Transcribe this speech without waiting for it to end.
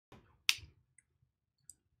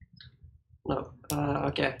No,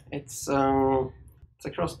 okay. It's a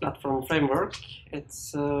cross-platform framework.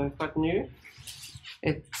 It's quite new.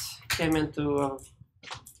 It came into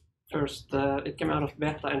it came out of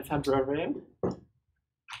beta in February.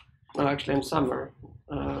 No, actually in summer.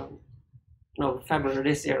 No, February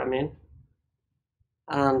this year, I mean.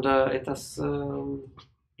 And it has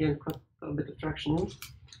gained quite a bit of traction.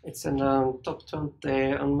 It's in the top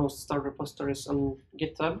 20 on most Start repositories on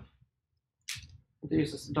GitHub. It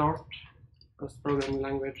uses Dart as programming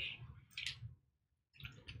language.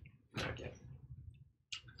 Okay.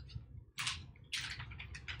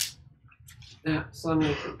 Yeah, so I'm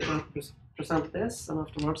going to present this, and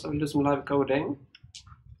afterwards I will do some live coding.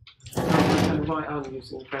 And I'll tell you why I'm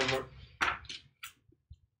using the framework.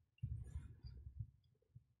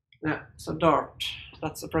 Yeah, so Dart,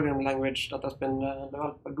 that's a programming language that has been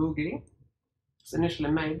developed by Google. It's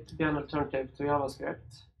initially made to be an alternative to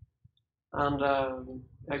JavaScript. And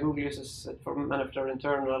Google uses it for many of their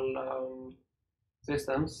internal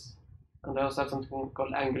systems. And they also have something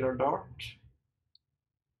called Angular Dart.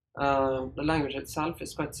 The language itself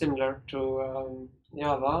is quite similar to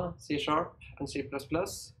Java, C#, and C++.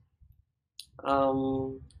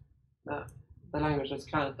 The language is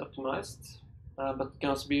client optimized, but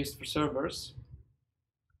can also be used for servers.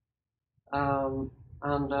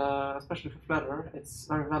 Especially for Flutter, it's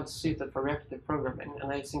very well suited for reactive programming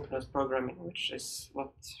and asynchronous programming, which is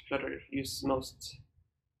what Flutter uses most.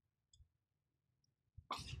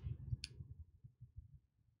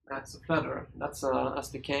 So Flutter, that's a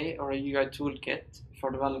SDK or a UI toolkit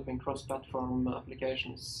for developing cross-platform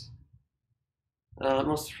applications.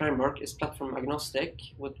 Most framework is platform agnostic,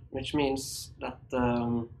 which means that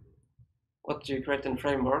what you create in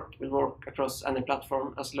framework will work across any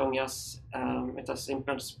platform as long as it has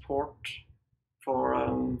implemented support for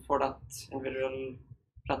that individual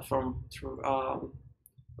platform through a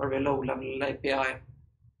very low-level API.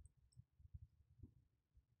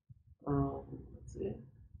 Let's see.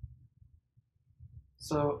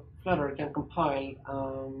 So Flutter can compile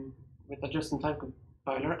with a just-in-time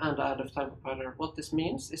compiler and a ahead-of-time compiler. What this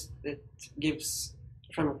means is it gives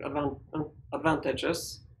framework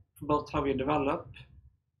advantages for both how you develop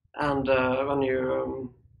and when you're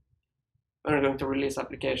going to release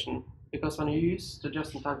application. Because when you use the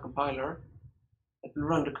just-in-time compiler, it will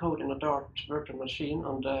run the code in a Dart virtual machine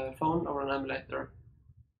on the phone or an emulator.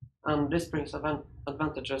 And this brings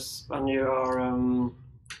advantages when you are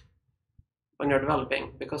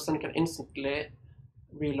developing, because then you can instantly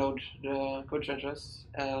reload the code changes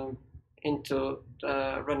into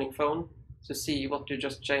the running phone to see what you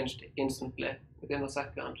just changed instantly within a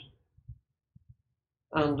second.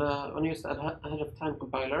 And when you use the ahead-of-time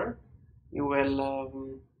compiler, you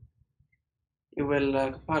will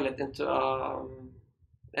compile it into a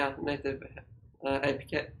native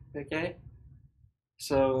APK.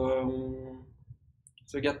 So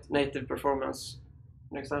you get native performance.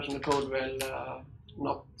 Next extension, the code will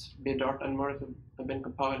not be Dart anymore. It will have been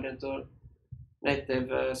compiled into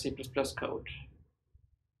native C++ code.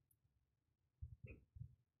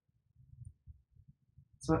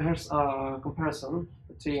 So here's a comparison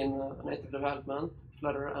between native development,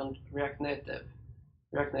 Flutter, and React Native.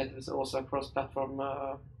 React Native is also a cross-platform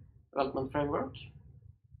development framework.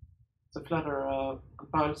 So Flutter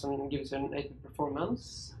compiles and gives you native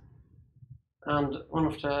performance. And one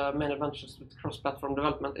of the main advantages with cross-platform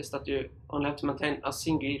development is that you only have to maintain a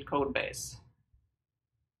single code base.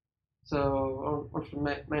 So one of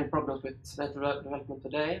the main problems with native development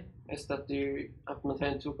today is that you have to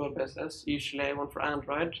maintain two code bases, usually one for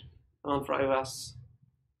Android and one for iOS.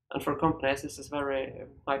 And for companies, this is very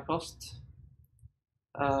high cost.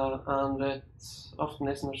 And it often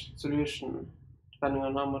isn't a solution, depending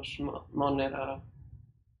on how much money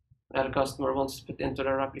the customer wants to put into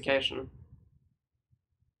their application.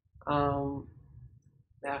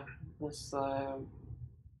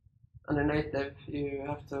 And in native, you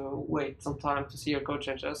have to wait some time to see your code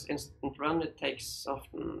changes. Instant run, it takes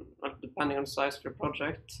often, depending on the size of your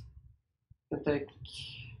project, it can take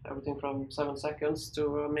everything from 7 seconds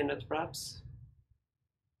to a minute perhaps.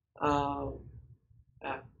 And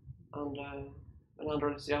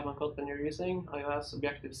Android is Java content you're using, iOS,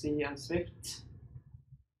 Objective-C, and Swift.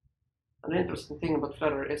 An interesting thing about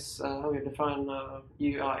Flutter is how you define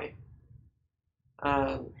UI.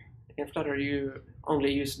 In Flutter, you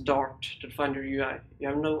only use Dart to define your UI. You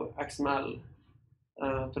have no XML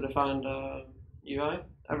to define the UI.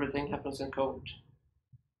 Everything happens in code.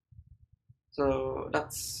 So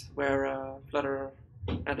that's where Flutter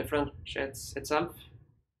differentiates itself.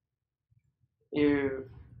 You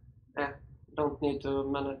don't need to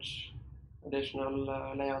manage additional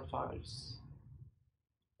layout files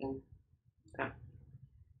Yeah.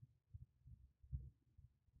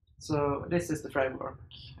 So this is the framework,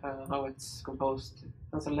 how it's composed. It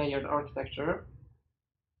has a layered architecture.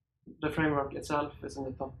 The framework itself is in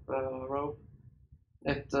the top row.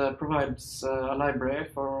 It provides a library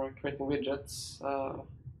for creating widgets,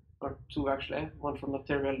 or two actually, one for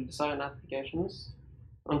material design applications,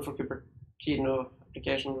 one for Cupertino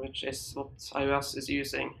application, which is what iOS is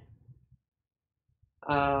using.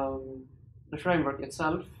 The framework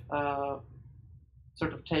itself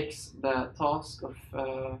sort of takes the task of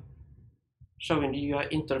showing the UI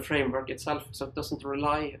into the framework itself, so it doesn't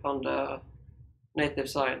rely on the native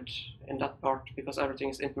side in that part, because everything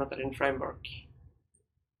is implemented in framework.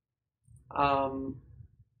 And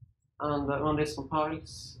when this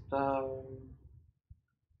compiles,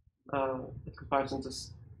 it compiles into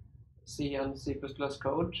C and C++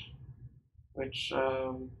 code, which,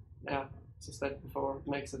 yeah, as I stated before,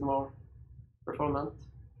 makes it more performant.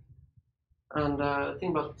 And the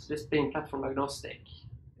thing about this being platform agnostic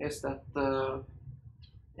is that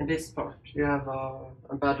in this part you have a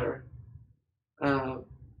embedder.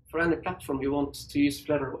 For any platform you want to use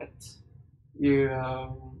Flutter with, you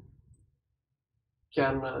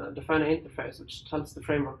can define an interface which tells the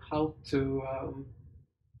framework how to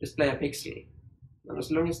display a pixel. And as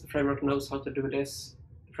long as the framework knows how to do this,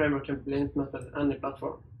 the framework can be implemented on any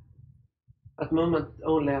platform. At the moment, it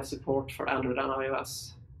only has support for Android and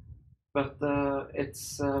iOS, but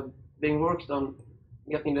it's being worked on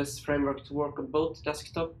getting this framework to work on both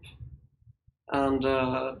desktop and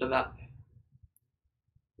the web.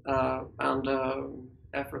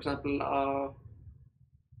 For example,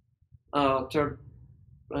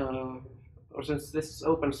 or since this is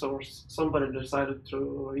open source, somebody decided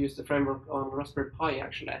to use the framework on Raspberry Pi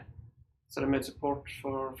actually. So they made support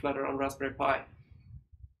for Flutter on Raspberry Pi.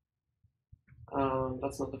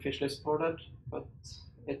 That's not officially supported, but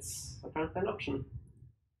it's apparently an option.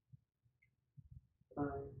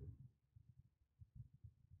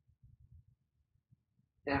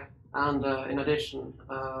 Yeah, and in addition,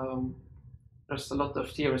 there's a lot of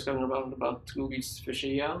theories going around about Google's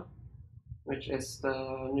Fuchsia, which is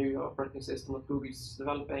the new operating system that Google's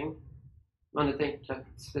developing. And I think that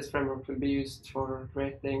this framework will be used for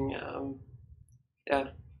creating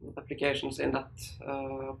applications in that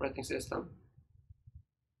operating system.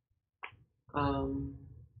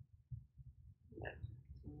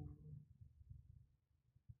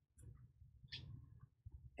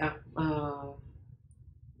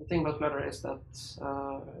 The thing about Flutter is that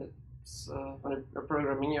when you're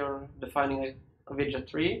programming, you're defining a widget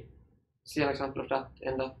tree. See an example of that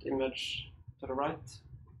in that image to the right.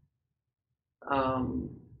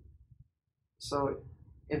 So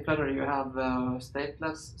in Flutter you have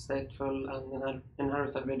stateless, stateful, and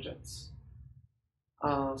inherited widgets.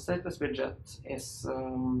 Stateless widget is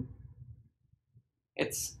I'm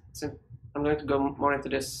going to go more into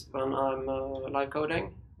this when I'm live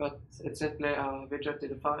coding, but it's simply a widget you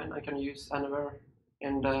define. I can use anywhere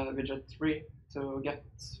in the widget tree to get,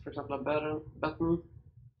 for example, a button,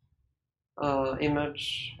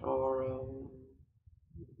 image, or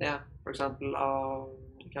for example,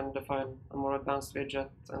 you can define a more advanced widget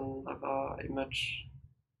and have an image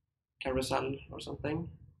carousel or something.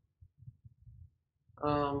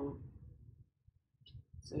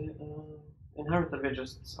 Inherited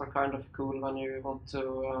widgets are kind of cool when you want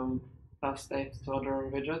to pass state to other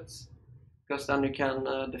widgets, because then you can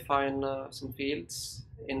define some fields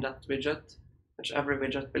in that widget, which every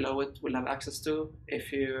widget below it will have access to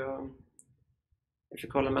if you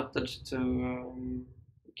call a method to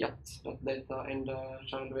get that data in the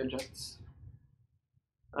child widgets.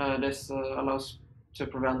 This allows to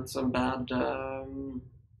prevent some bad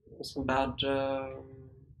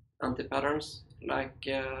anti-patterns, like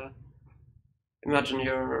imagine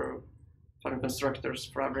you're defining constructors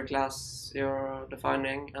for every class you're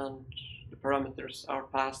defining, and the parameters are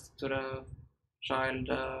passed to the child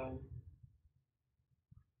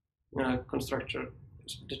constructor,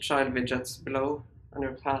 the child widgets below, and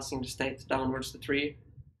you're passing the state downwards the tree.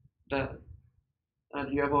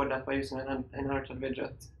 And you avoid that by using an inherited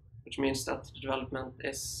widget, which means that the development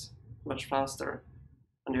is much faster,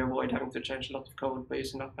 and you avoid having to change a lot of code by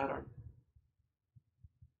using that pattern.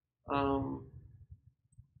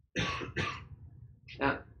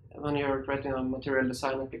 When you're creating a material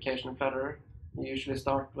design application in Flutter, you usually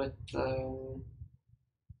start with a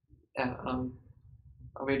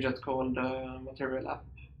widget called material app,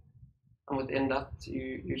 and within that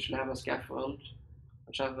you usually have a scaffold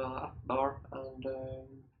which have an app bar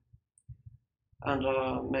and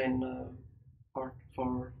a main part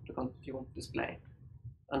for the content you want to display,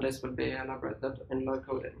 and this will be elaborated in live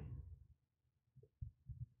coding.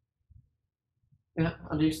 Yeah,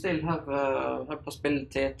 and you still have a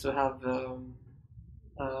possibility to have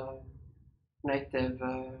native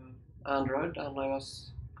Android and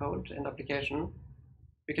iOS code in the application.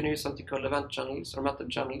 We can use something called event channels or method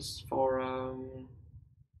channels for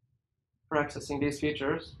accessing these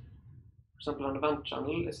features. For example, an event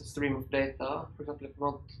channel is a stream of data. For example, if you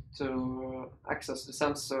want to access the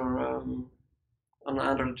sensor on an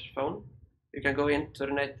Android phone, you can go into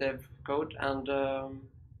the native code and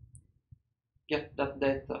get that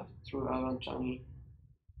data through an event channel.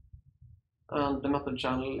 And the method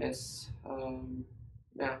channel is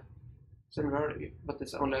similar, but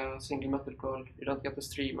it's only a single method call. You don't get a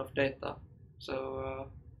stream of data. So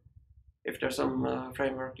if there's some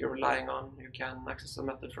framework you're relying on, you can access a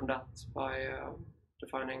method from that by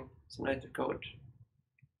defining some native code.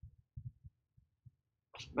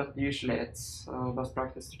 But usually it's best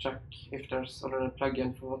practice to check if there's already a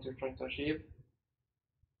plugin for what you're trying to achieve.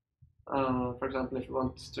 For example, if you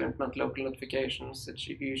want to implement local notifications, it's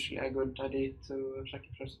usually a good idea to check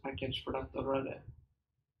if there's a package for that already.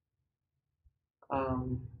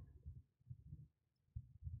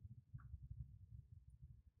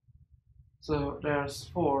 So there's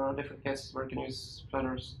 4 different cases where you can use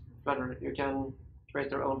Flutter. You can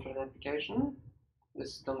create your own Flutter application.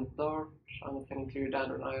 This is done with Dart, and it can include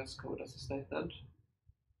Android and iOS code as stated.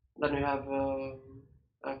 Then you have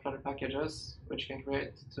Flutter packages, which you can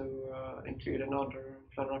create to include in other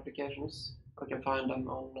Flutter applications. You can find them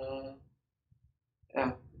on the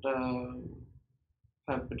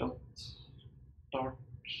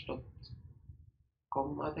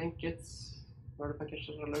feb.dart.com, I think it's where the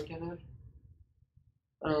packages are located.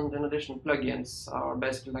 And in addition, plugins are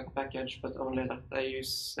basically like a package, but only that they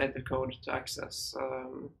use native code to access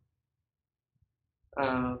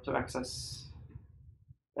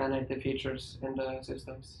the native features in the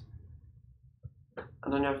systems.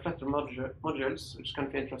 And then you have Flutter modules, which can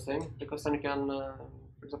be interesting because then you can,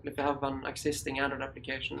 for example, if you have an existing Android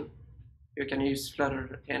application, you can use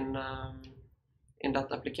Flutter in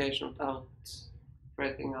that application without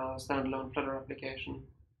creating a standalone Flutter application.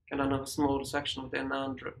 You can then have a small section within the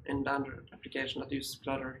Android application that uses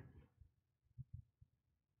Flutter.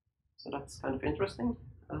 So that's kind of interesting.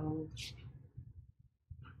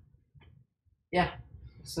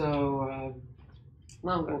 So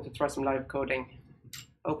now I'm going to try some live coding.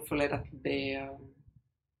 Hopefully that will be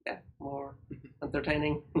more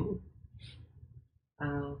entertaining.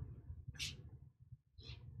 So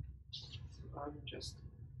I'm just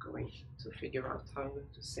going to figure out how I'm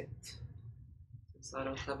going to sit, since I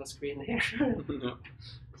don't have a screen here. No.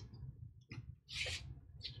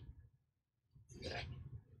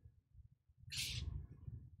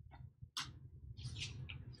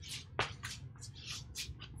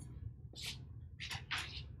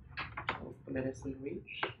 Hopefully this will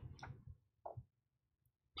reach.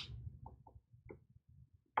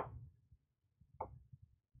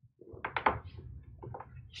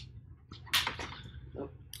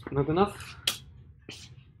 Not enough?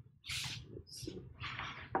 Let's see.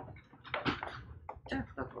 Yeah,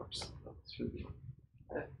 that works. That should be.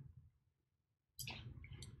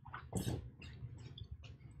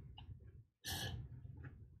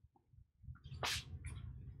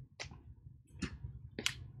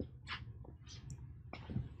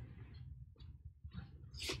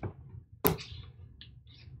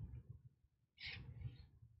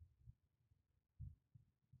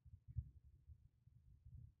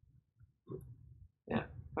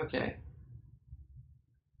 Okay.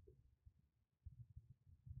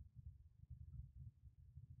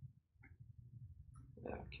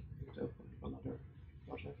 Yeah, okay. Open another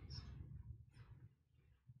project.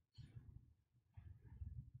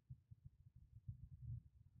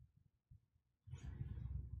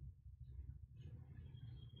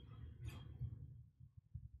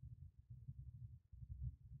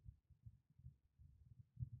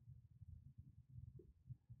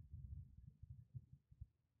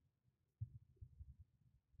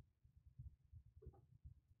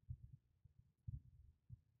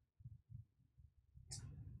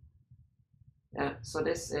 Yeah, so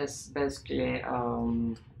this is basically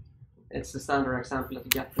it's the standard example that you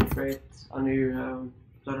get to create a new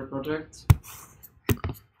Flutter project.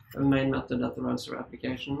 A main method that runs your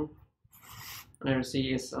application. And here you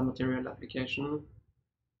see is a material application,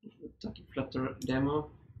 like a Flutter demo.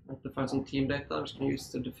 I have to find some team data which can use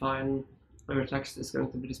to define how your text is going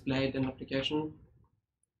to be displayed in the application.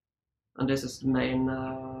 And this is the main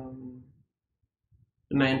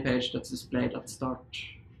page that's displayed at start.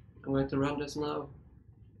 I'm going to run this now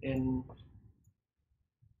in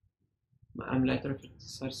my emulator if it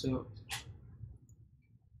decides to.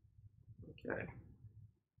 Okay.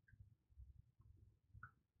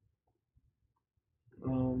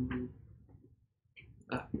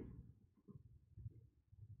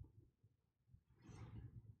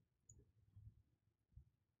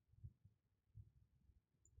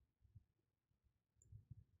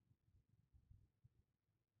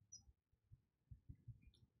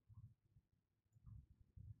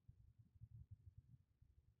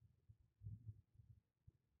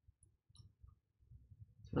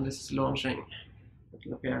 and this is launching. It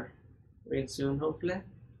will appear real soon, hopefully.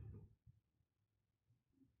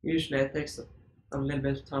 Usually it takes a little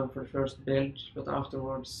bit of time for the first build, but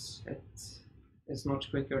afterwards it is much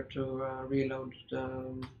quicker to reload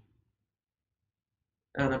an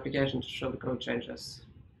application to show the code changes.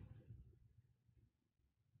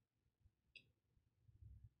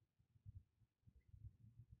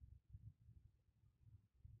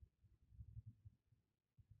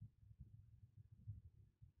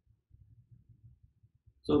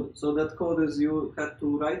 So that code is you had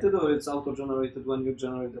to write it, or it's auto-generated when you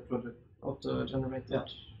generate the project? Auto-generated. Yeah.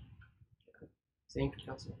 I think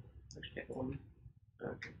that's actually on.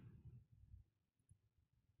 Okay.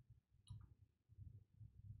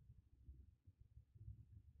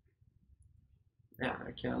 Yeah,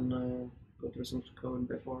 I can go through some code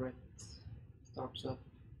before it starts up.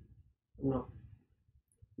 No.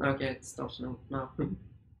 Okay, it starts now.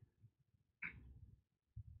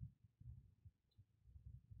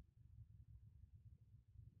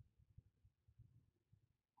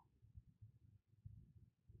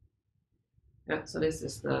 Yeah, so this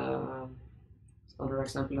is the standard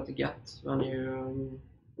example that you get when you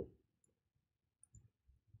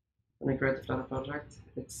create a Flutter project.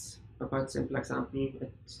 It's a quite simple example.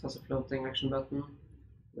 It has a floating action button.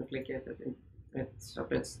 You click it, it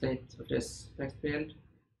updates state of this text field.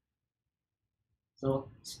 So what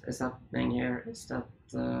is happening here is that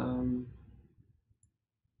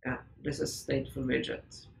yeah, this is stateful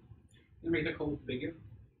widget. Can you make the code bigger?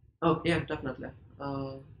 Oh yeah, definitely.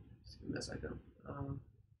 Just give me a second.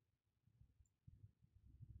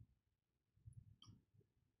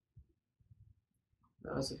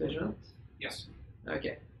 That was sufficient? Yes.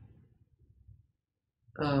 Okay.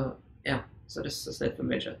 Yeah, so this is a stateful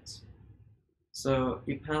widget. So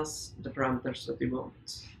you pass the parameters that you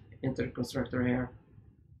want into the constructor here.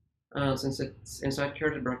 Since it's inside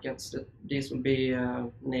curly brackets, these will be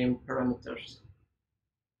named parameters.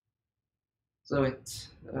 So it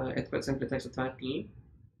quite simply takes a title,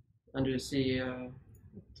 and you see the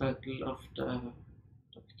title of the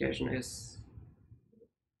application is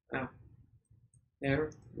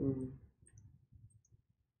here.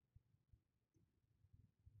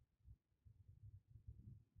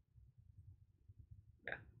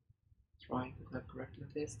 Yeah, try to type correctly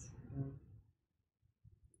at least.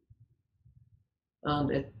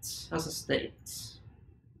 And it has a state,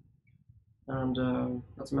 and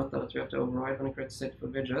that's a method that you have to override when you create a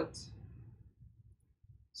stateful widget.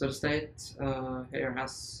 So the state here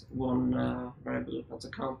has one variable that's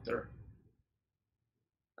a counter,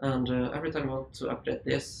 and every time you want to update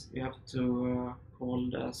this, you have to call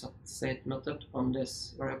the setState method on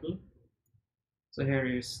this variable. So here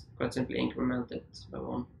you quite simply increment it by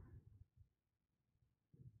 1.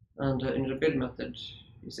 And in the build method,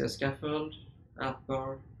 you see a scaffold, app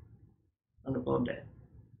bar, and a body.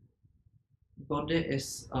 Body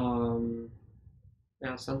is a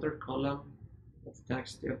centered column with the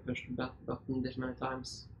text. You have pushed the button this many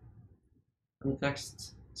times, and the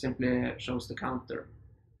text simply shows the counter,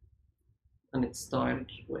 and it's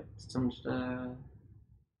styled with some of the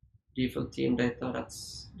default theme data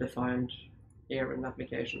that's defined here in the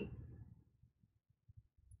application.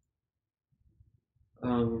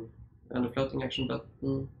 And the floating action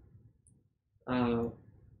button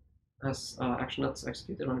has an action that's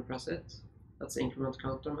executed when you press it. That's the increment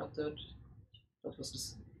counter method that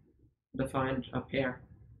was defined up here.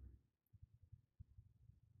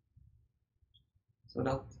 So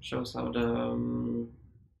that shows how the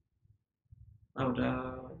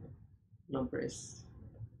number is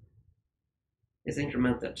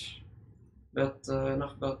incremented. But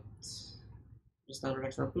enough about the standard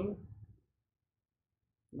example.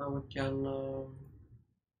 Now we can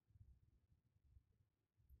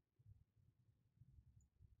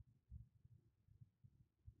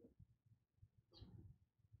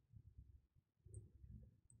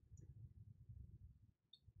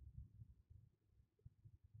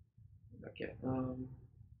okay,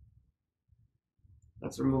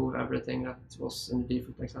 let's remove everything that was in the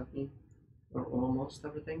default example, or almost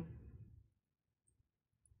everything.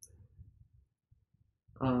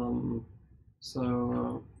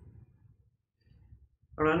 So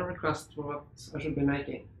a random request for what I should be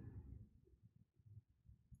making.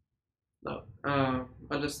 No, I'll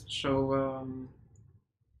just show.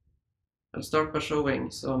 I'll start by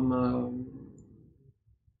showing some.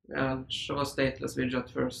 I'll show a stateless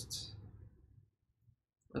widget first,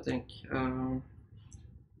 I think.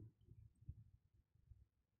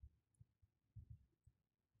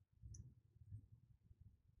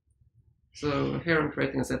 So here I'm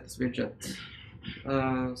creating a stateless widget.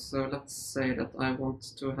 So let's say that I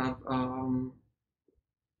want to have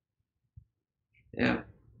Yeah,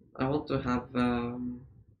 I want to have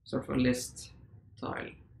sort of a list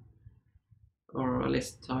tile, or a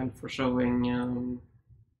list tile for showing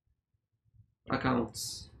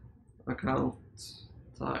accounts. Account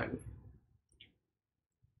tile.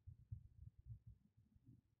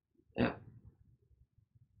 Yeah.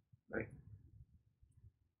 Right.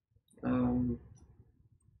 So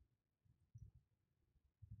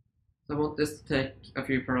I want this to take a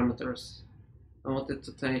few parameters. I want it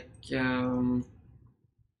to take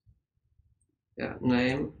yeah,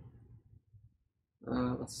 name.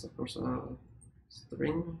 That's of course a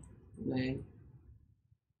string name.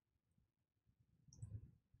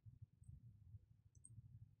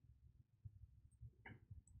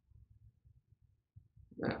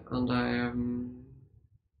 Yeah, and I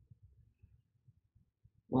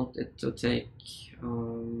want it to take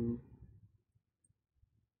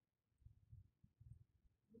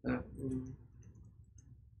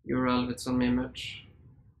URL with some image.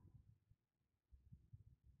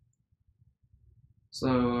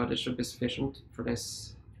 So this should be sufficient for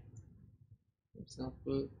this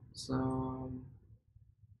example. So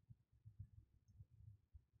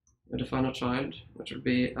we define a child, which will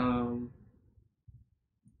be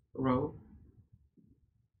row,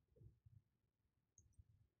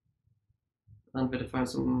 and we define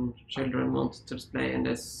some children want to display in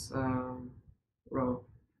this row.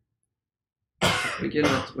 To begin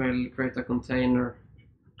with, we'll create a container.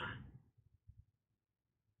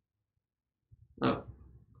 No,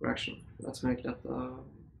 correction. Let's make that. No,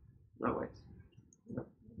 wait. No.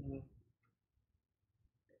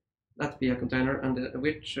 That be a container, and the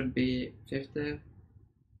width should be 50,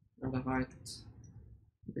 and the height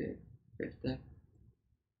be 50.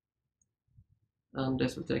 And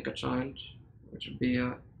this will take a child, which will be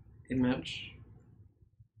a image,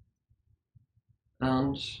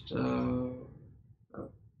 and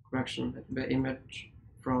correction, it will be image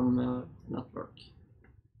from network.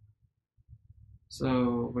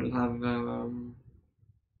 So we'll have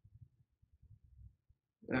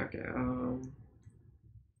okay.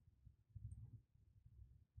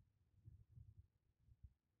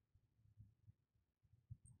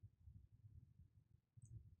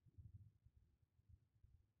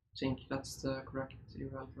 I think that's the correct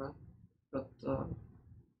URL for that, but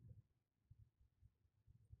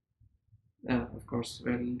yeah, of course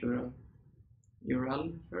we'll do a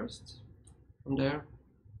URL first from there,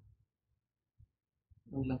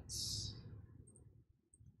 and let's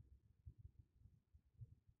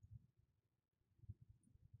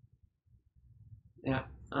yeah,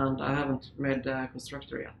 and I haven't made the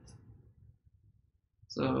constructor yet.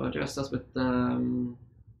 So just as with the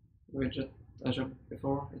widget I showed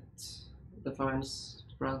before, it defines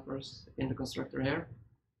the parameters in the constructor here,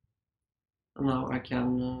 and now I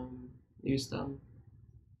can use them,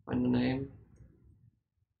 find the name,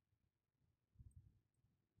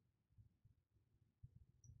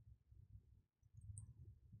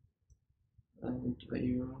 and a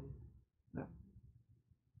URL. Yeah.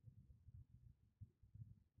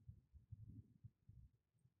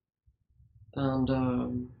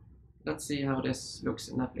 And let's see how this looks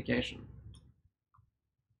in application.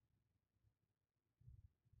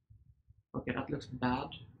 Okay, that looks bad.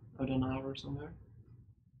 I had an error somewhere.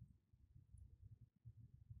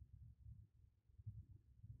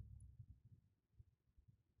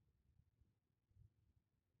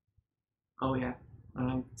 Oh yeah, I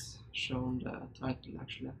haven't shown the title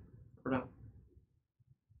actually, or the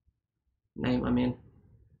name, I mean.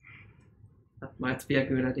 That might be a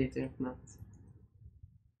good idea to implement.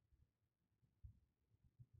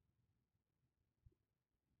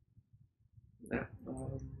 Yeah.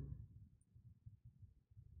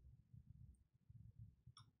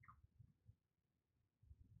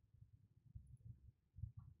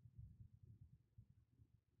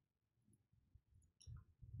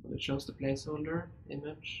 It shows the placeholder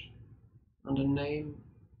image, and the name.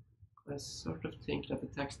 I sort of think that the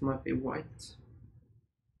text might be white.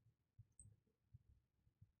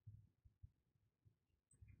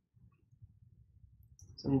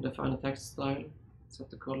 So define a text style, set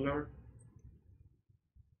the color.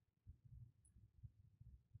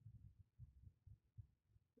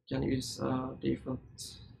 You can use a default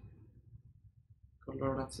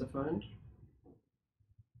color that's defined.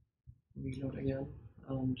 Reload again,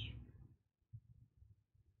 and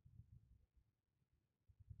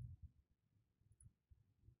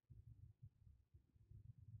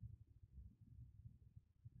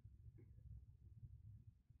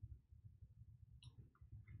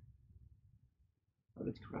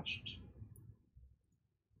it crashed.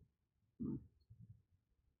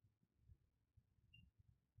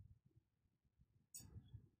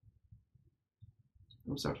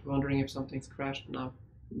 I'm sort of wondering if something's crashed now.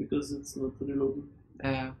 Because it's not reloading.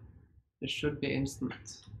 It should be instant.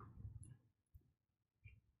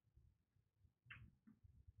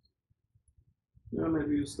 Yeah,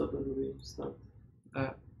 maybe you stop and restart.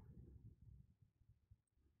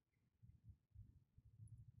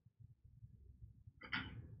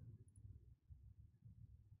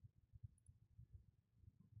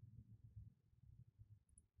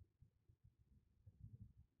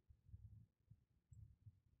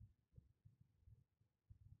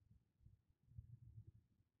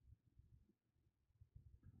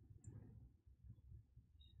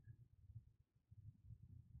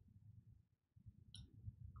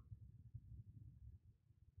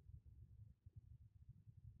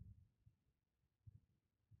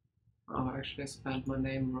 Oh, I actually spelled my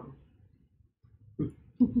name wrong.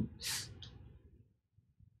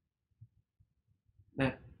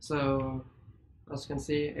 Yeah, so as you can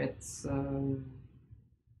see, it's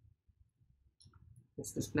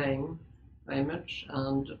displaying the image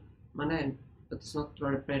and my name, but it's not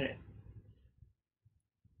very pretty.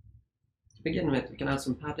 To begin with, we can add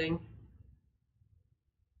some padding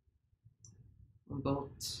on both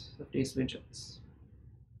of these widgets.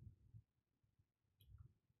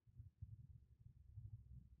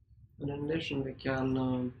 And in addition, we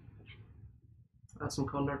can add some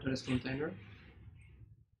color to this container.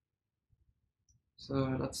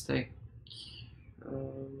 So let's take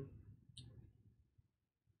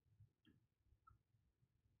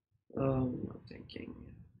I'm thinking.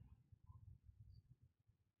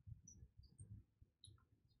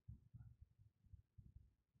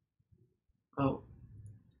 Oh,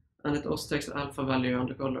 and it also takes the alpha value on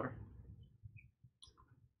the color.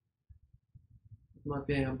 It might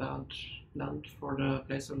be a bad blend for the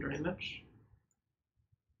placeholder image.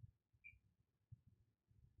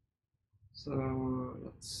 So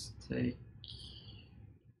let's take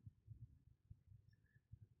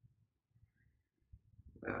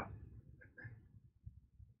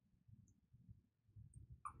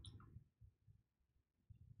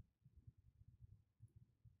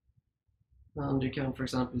and you can, for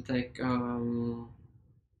example, take you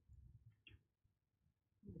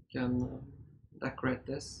can decorate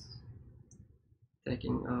this,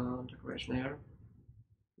 taking decoration here,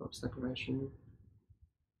 box decoration,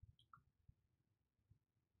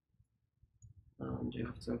 and you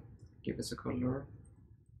have to give this a color.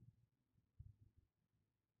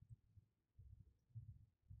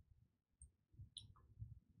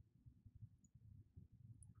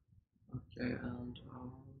 Okay, and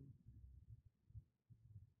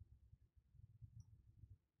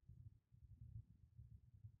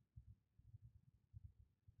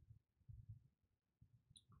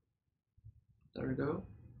there we go.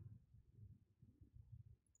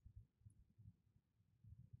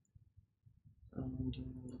 And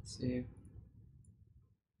let's see.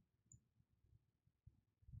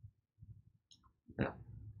 Yeah.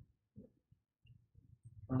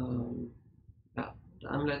 Yeah,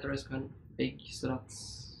 the emulator is kind of big, so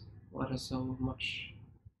that's why there's so much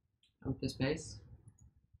empty space.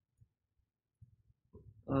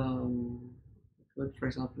 I could, for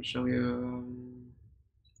example, show you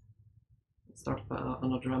start by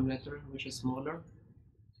another emulator which is smaller.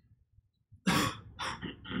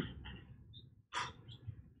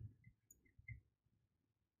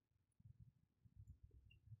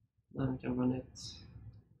 Then we can run it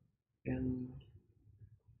in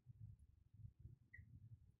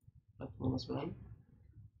that one as well.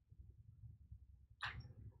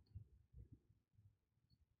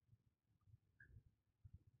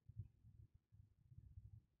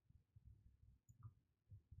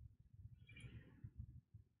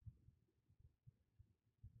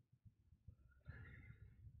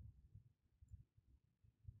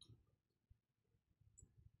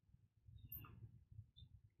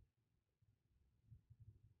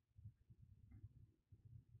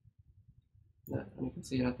 Yeah, and you can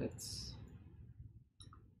see that it's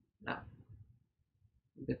a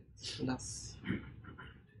bit less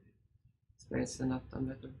space in that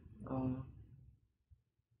emulator.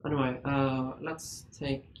 Anyway, let's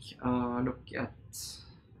take a look at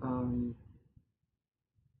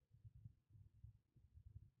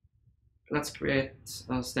let's create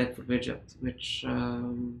a stateful widget which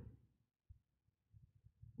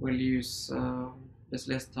will use this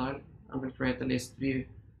list tile and will create a list view.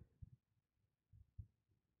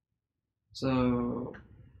 So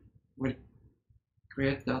we'll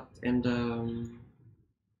create that in the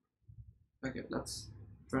okay, let's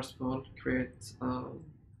first of all create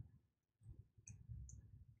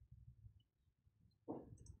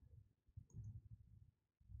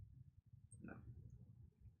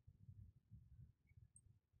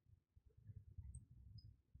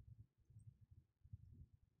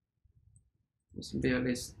This will be a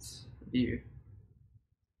list view.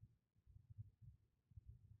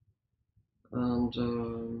 And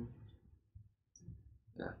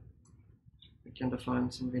yeah, we can define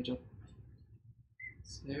some widgets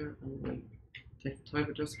here, and we'll take the type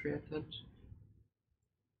we just created.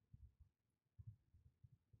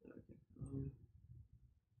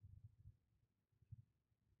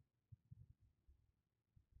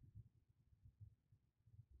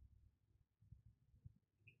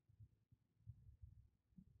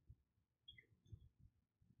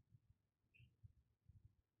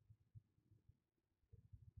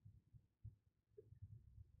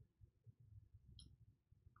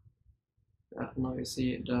 Now you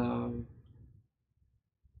see the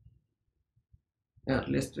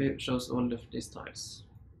list view shows all of these tiles.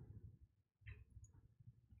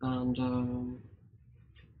 And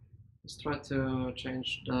let's try to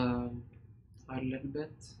change the tile a little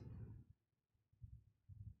bit.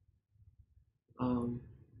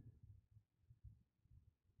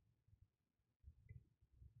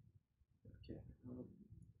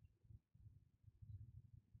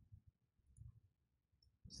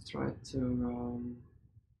 Let's try to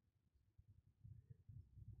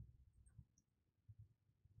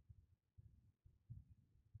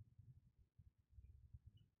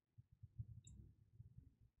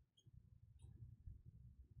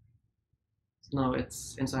now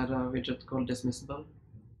it's inside a widget called dismissible.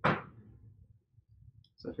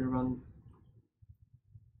 So if you run,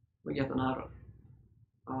 we get an error.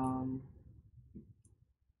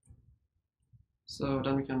 So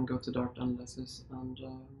then we can go to Dart analysis and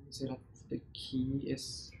see that the key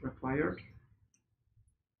is required.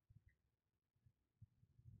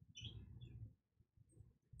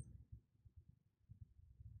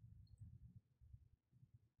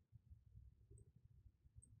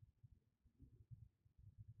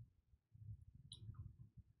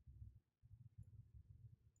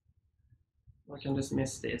 I can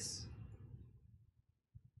dismiss this.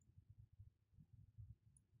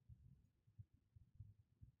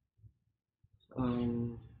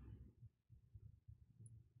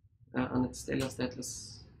 And it's still a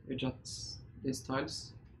stateless widget, these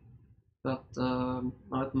tiles, but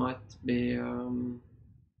now it might be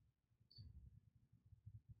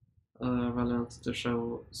relevant to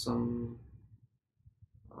show some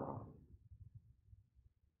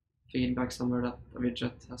feedback somewhere that a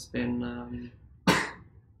widget has been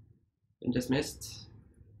dismissed.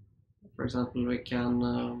 For example, we can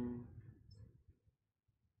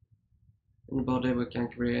in the body we can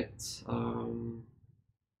create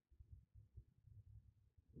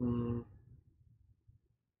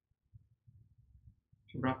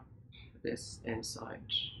wrap this inside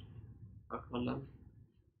a column.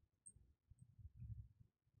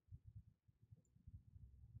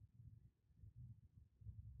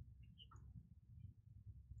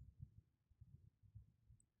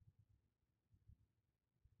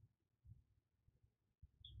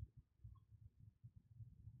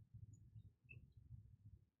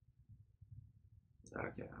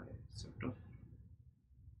 Okay, I sort of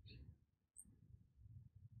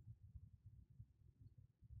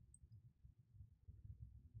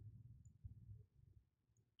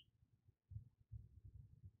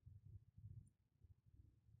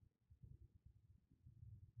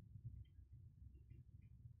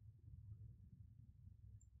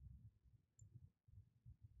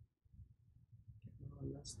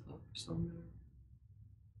messed up somewhere.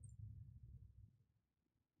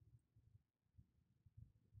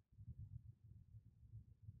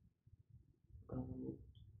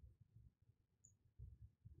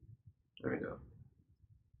 There we go.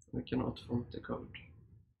 We cannot font the code.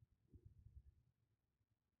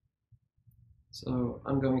 So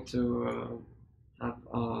I'm going to have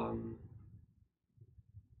a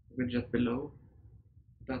widget below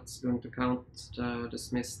that's going to count the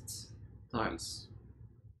dismissed tiles.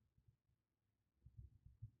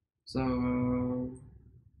 So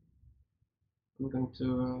I'm going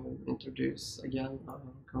to introduce again a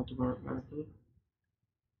countable variable.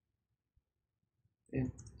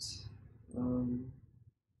 Int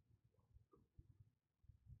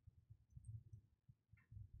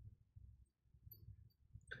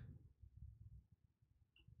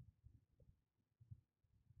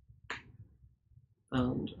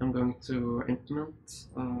and I'm going to implement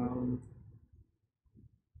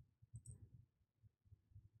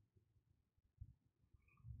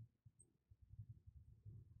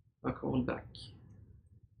a callback.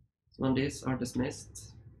 So when these are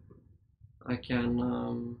dismissed, I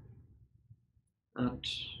can add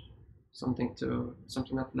something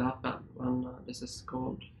that will happen when this is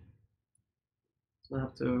called. So I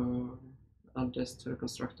have to add this to the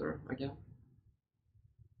constructor again.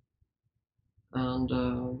 and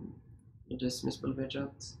the dismissible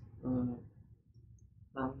widget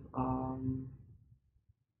have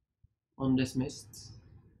on dismissed.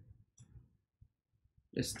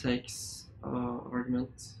 This takes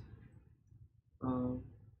argument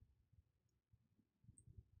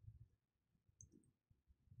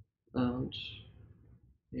and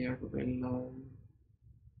here we will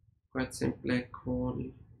quite simply call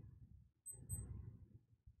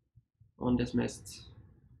on dismissed.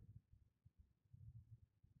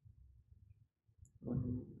 I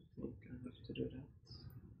think I have to do that.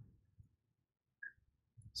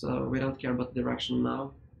 So we don't care about the direction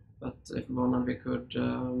now, but if we wanted, we could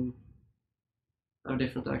have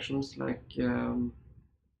different actions like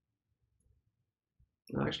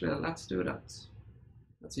actually let's do that.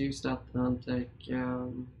 Let's use that and take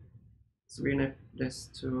so we rename this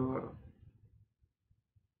to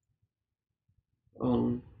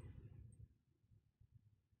on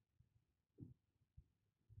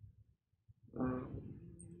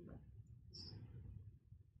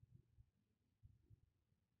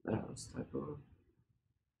that's typo.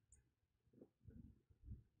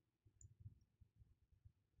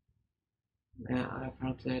 Yeah,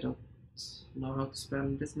 apparently I don't know how to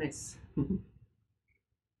spell dismiss.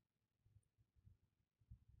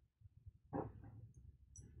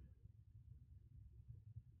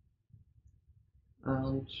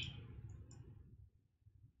 And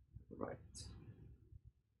right.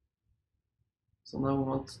 So now we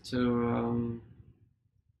want to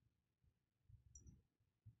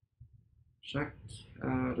check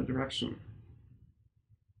the direction.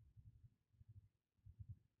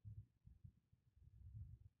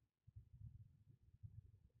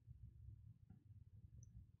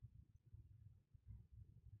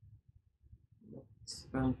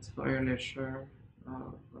 Not entirely sure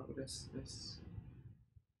how this is.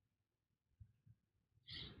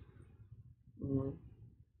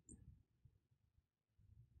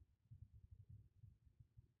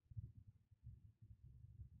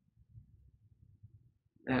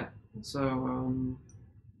 Yeah, so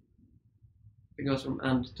if it goes from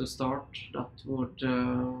end to start, that would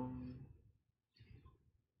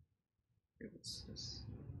what's this?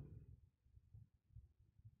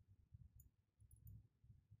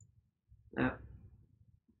 Yeah.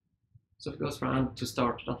 So if it goes from end to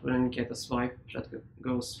start, that will indicate a swipe that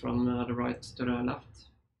goes from the right to the left.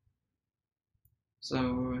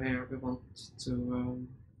 So here we want to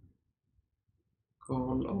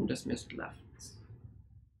call on dismissed left.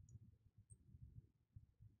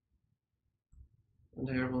 And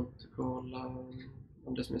here we want to call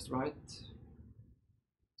on dismissed right.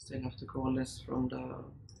 Still have to call this from the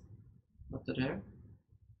method here.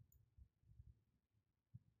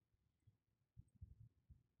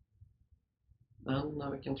 And now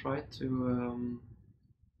we can try to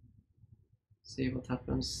see what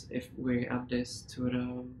happens if we add this to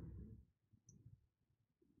the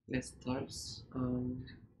list tiles.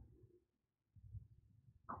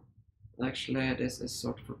 Actually, this is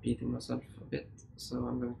sort of repeating myself a bit, so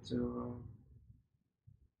I'm going to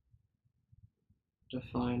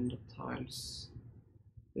define the tiles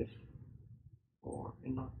before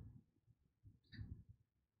enough.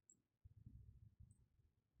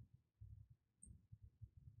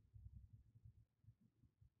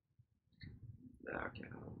 Okay.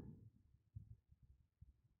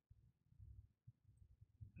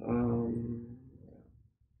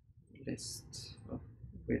 List of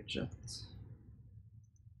widgets.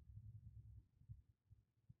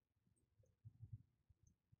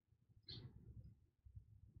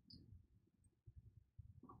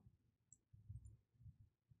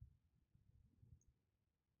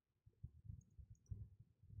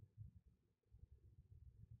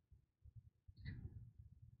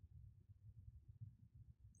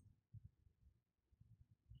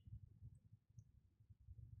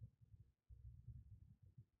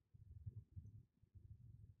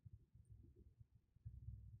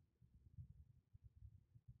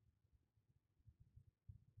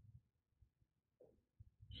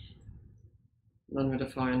 Then we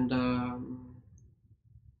define the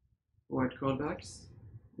void callbacks,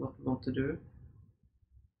 what we want to do.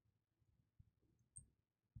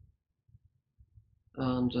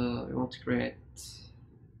 And we want to create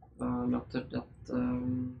a method that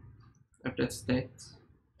updates state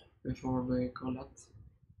before we call that.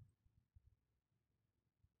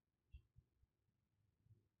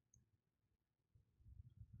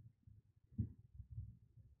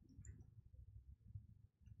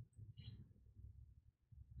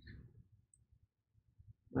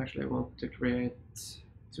 Actually, I want to create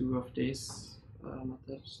two of these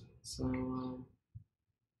methods. So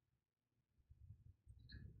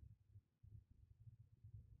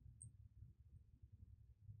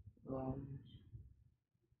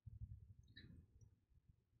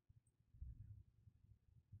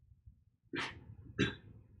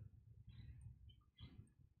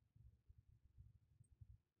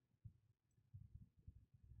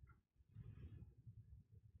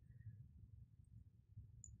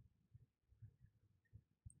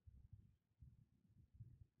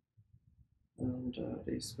and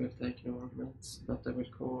these will take no arguments, but I will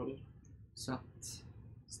call set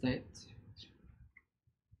state,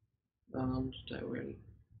 and they will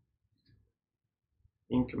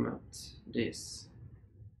increment this.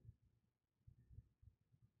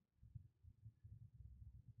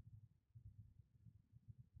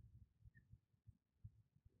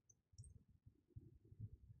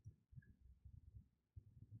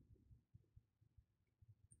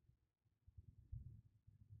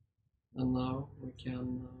 And now we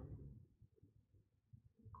can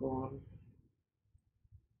call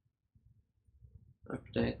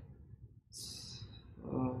update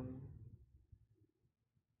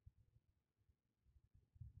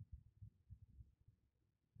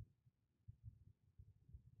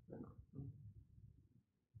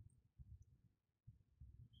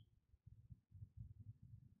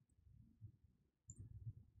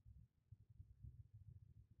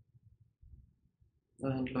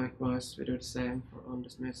and likewise we do the same for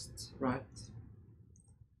undismissed write.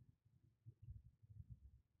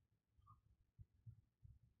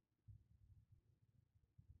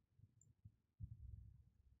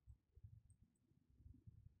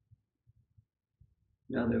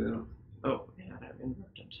 Yeah, there we go. Oh, yeah, they're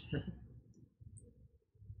inverted.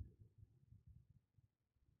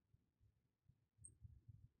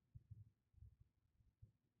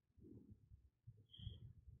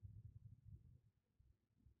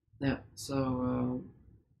 Yeah, so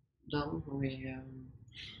then we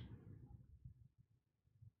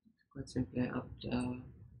quite simply add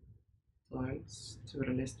tiles to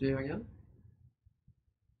the list view again.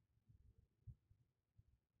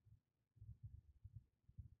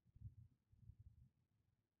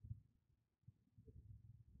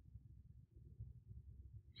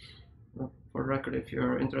 For the record, if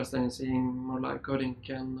you're interested in seeing more live coding,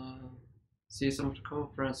 you can see some of the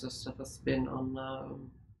conferences that has been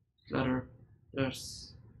on Flutter.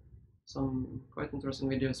 There's some quite interesting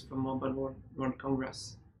videos from Mobile World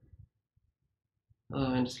Congress.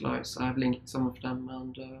 In the slides, I've linked some of them,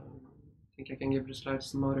 and I think I can give the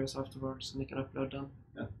slides some audios afterwards, and you can upload them.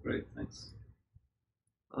 Yeah, great, thanks.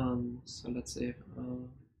 So let's see.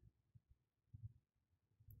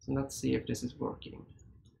 So let's see if this is working.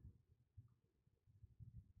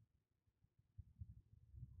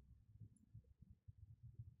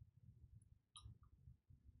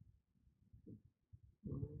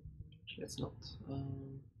 Actually, it's not.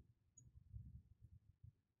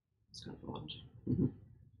 It's kind of odd.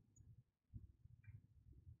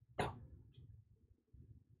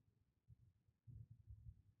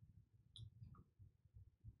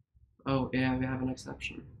 Oh, yeah, we have an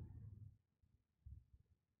exception.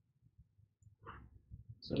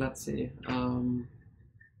 So let's see.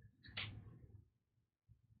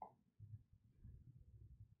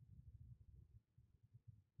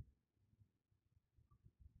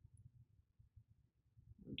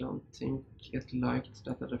 I don't think it liked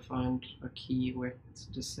that I defined a key with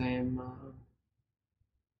the same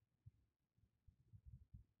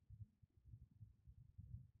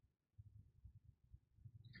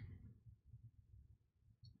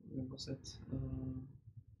where was it?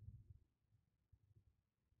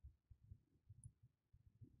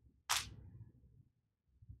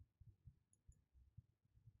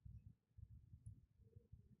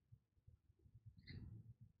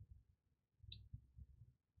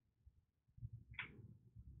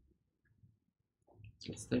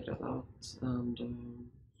 Let's take that out and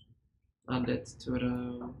add it to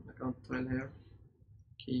the account tile here,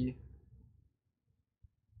 key,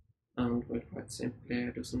 and we'll quite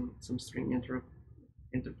simply do some string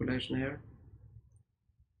interpolation here,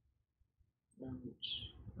 and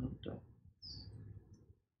that.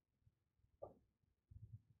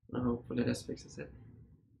 And hopefully this fixes it.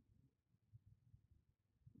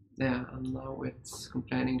 Yeah, and now it's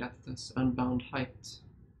complaining that it has unbound height.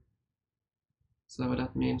 So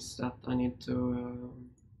that means that I need to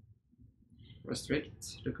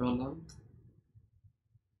restrict the column,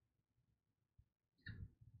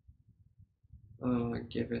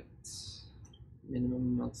 give it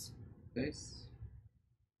minimum amount space,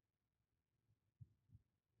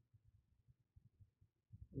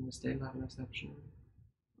 and we still have an exception.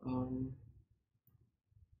 Let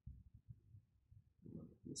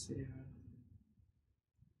me see here.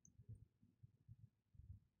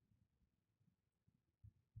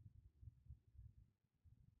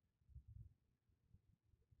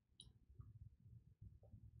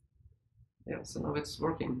 Yeah, so now it's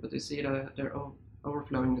working, but you see that they're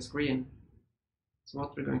overflowing the screen. So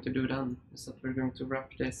what we're going to do then is that we're going to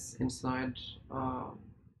wrap this inside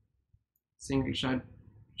single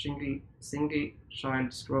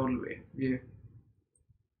child scroll view.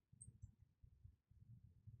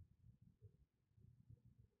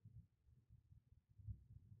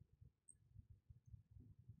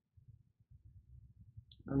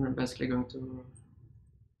 And we're basically going to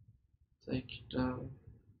take the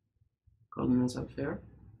column inside here.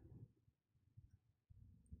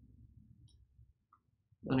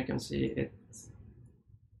 Then you can see it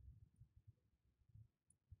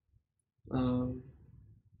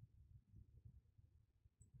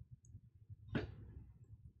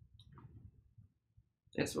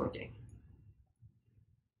it's working.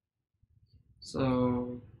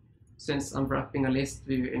 So since I'm wrapping a list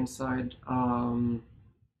view inside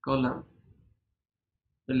column,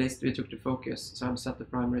 the list view took the focus, so I've set the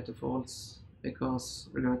primary to false because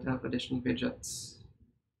we're going to have additional widgets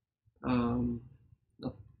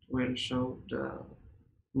that will show the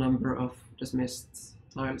number of dismissed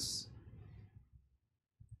tiles.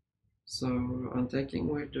 So I'm thinking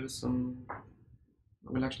we'll do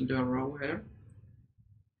we'll actually do a row here.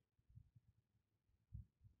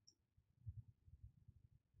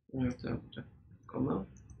 You have to have the comma.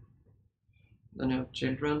 Then you have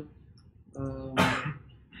children.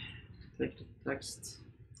 Take the text.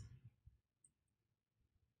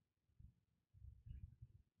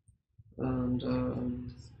 And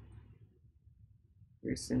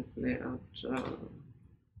we simply add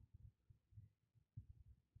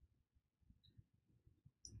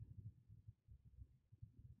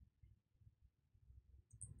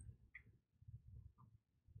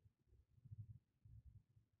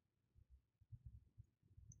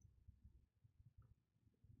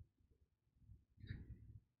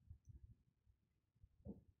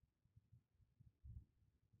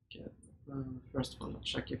first of all, let's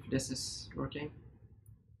check if this is working.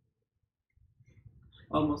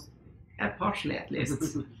 Almost. Partially at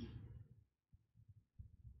least.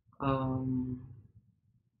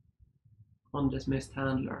 Undismissed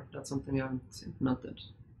handler, that's something we haven't implemented.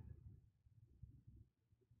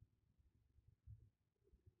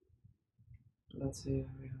 Let's see,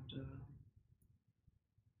 we have the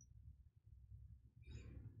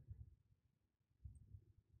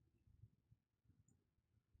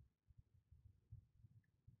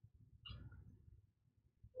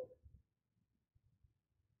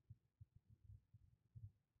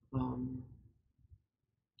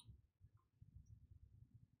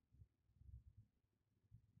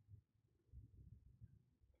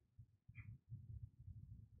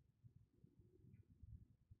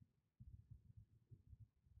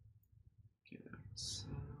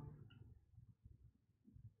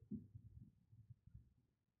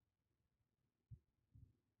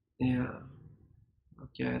yeah,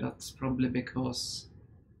 okay, that's probably because,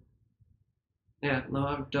 yeah, now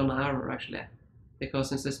I've done an error actually, because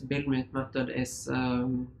since this build method is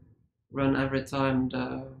run every time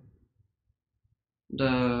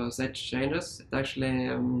the stage changes, it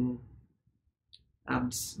actually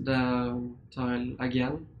adds the tile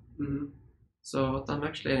again. So what I'm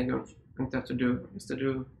actually going to have to do is to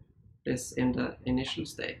do this in the initial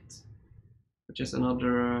state, which is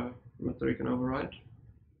another method you can override.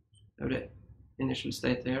 Have the initial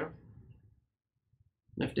state here.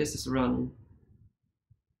 And if this is run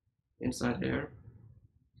inside here,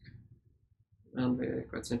 and we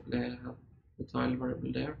quite simply have the tile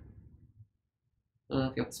variable there, then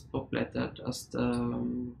that gets populated as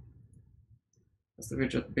the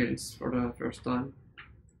widget builds for the first time.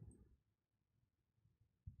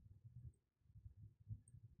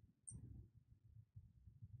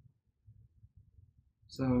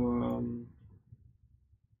 So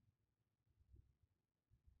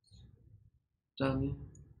then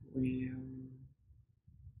we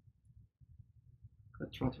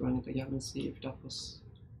could try to run it again and see if that was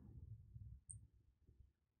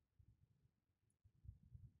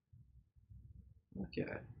okay.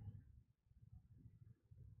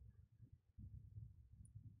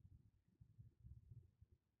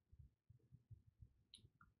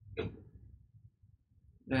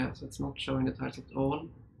 Yeah, so it's not showing the tiles at all.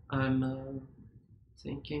 I'm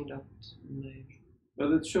thinking that maybe.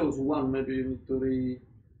 But it shows one, maybe you need to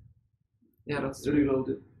Yeah, that's reload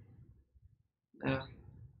it. Yeah.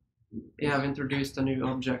 Yeah, I've introduced a new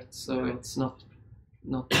object, so Yeah. it's not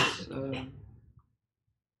oh,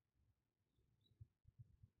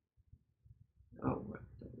 wait,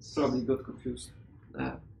 that is Probably got confused.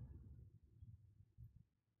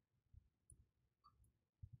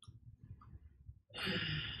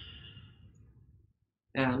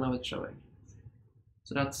 Yeah, now it's showing.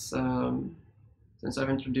 So that's since I've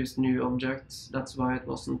introduced new objects, that's why it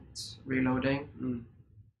wasn't reloading.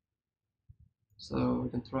 So we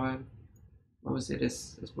can try. Obviously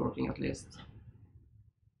this is working at least.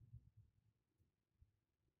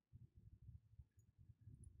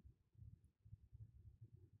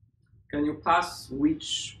 Can you pass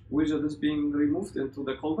which widget is being removed into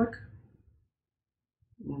the callback?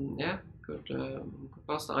 Yeah, could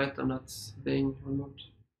pass the item that's being removed.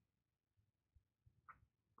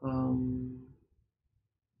 So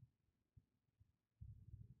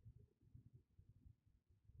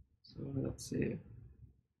let's see.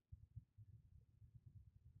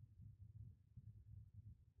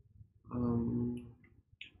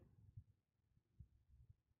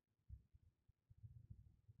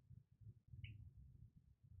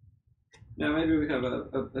 Yeah, maybe we have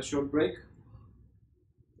a short break.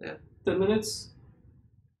 Yeah. 10 minutes.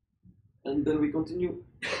 And then we continue.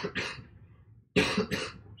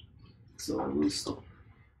 So I will stop.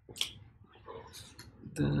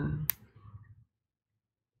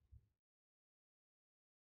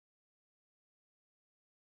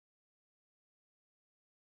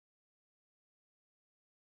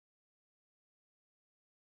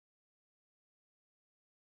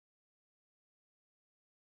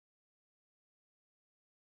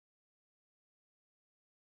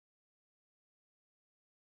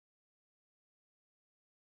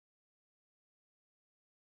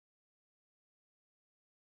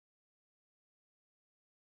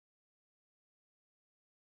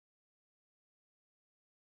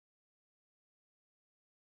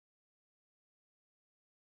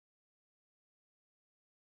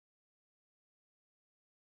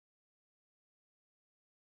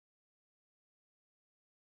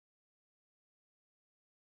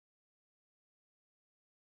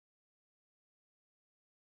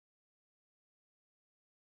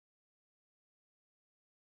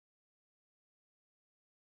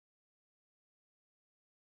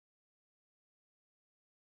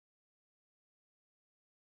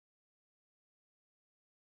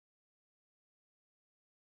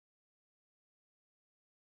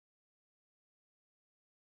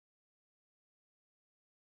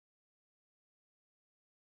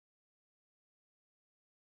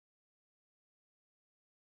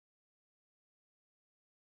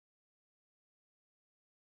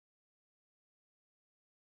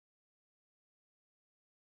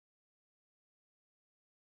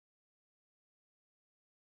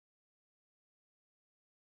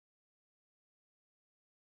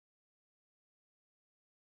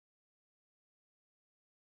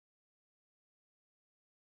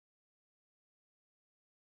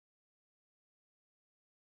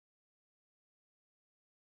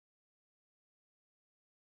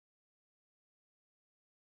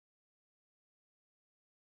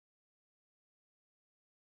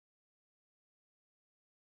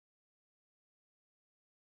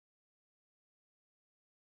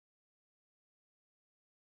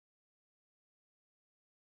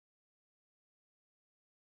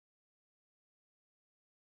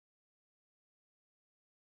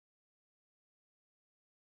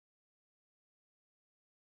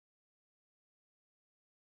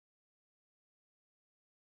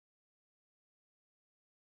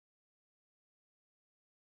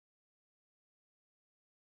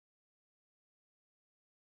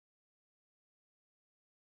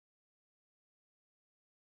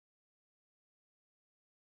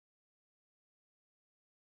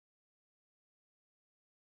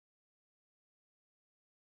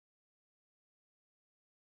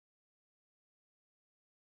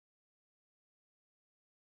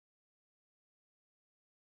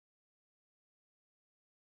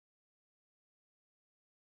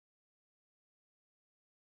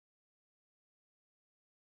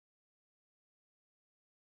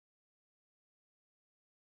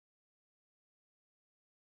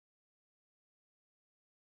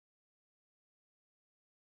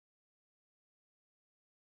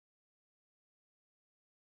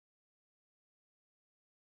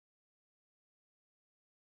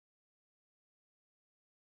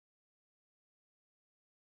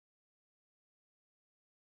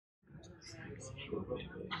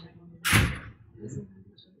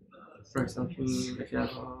 For example, if you have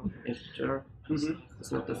an integer,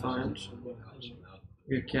 it's not defined,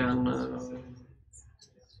 you can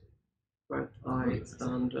write I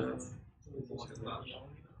and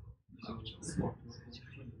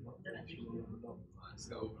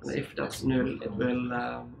if that's null, it will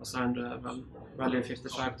assign the value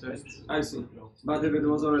 55 to it. I see. But if it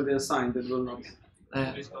was already assigned, it will not.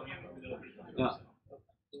 Yeah.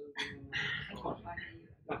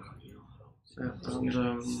 Yeah,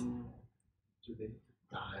 and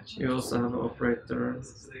You also have an operator.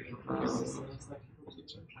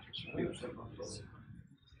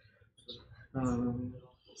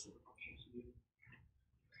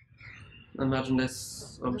 Imagine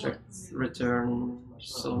this object return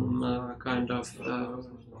some kind of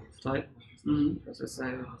type, as I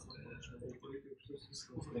say.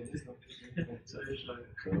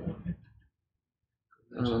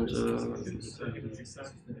 And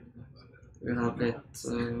we have it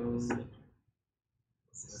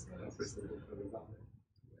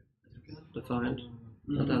defined,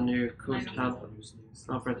 and then you could have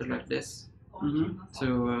an operator like this to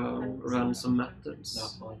run some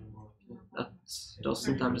methods that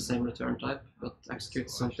doesn't have the same return type but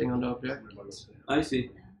executes something on the object. I see.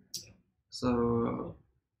 So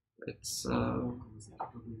it's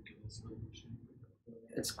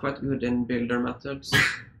quite good in builder methods.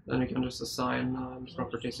 Then you can just assign the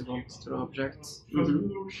properties you want to the objects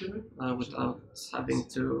without having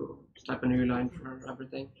to type a new line for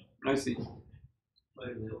everything. I see.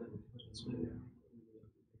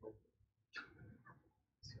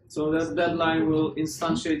 So that line will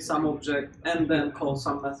instantiate some object and then call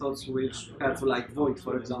some methods which have like void,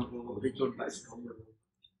 for example, return type.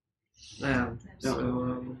 Yeah.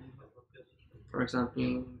 So for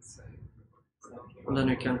example, and then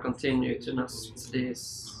you can continue to nest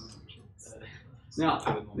these. Yeah.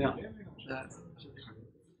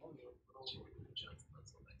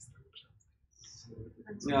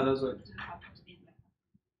 Yeah, that's right.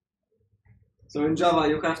 So in Java,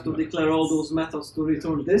 you have to declare all those methods to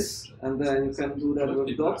return this, and then you can do that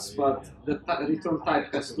with dots, but the return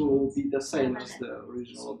type has to be the same as the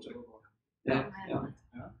original object. Yeah.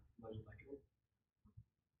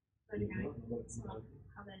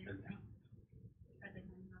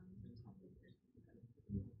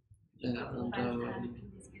 Yeah, and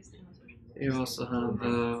you also have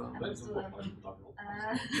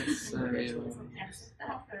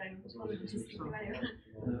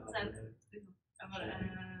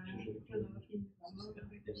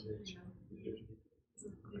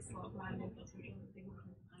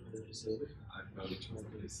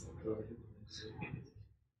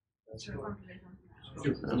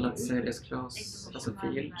and let's say this class has a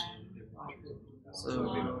field.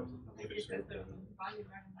 So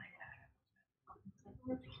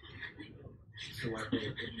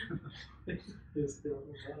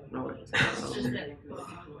no,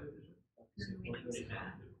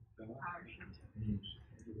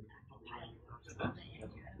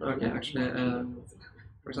 okay, actually,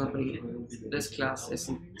 for example, this class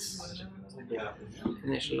isn't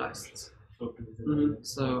initialized.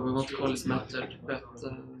 So we want to call this method, but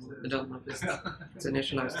we don't know if it's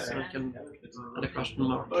initialized, so we can add a question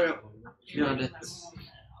mark. Add it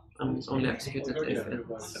and only execute it if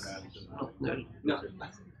it's not null. Yeah.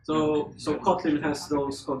 So Kotlin has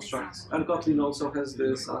those constructs, and Kotlin also has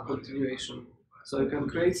this continuation. So you can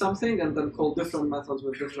create something and then call different methods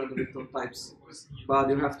with different return types, but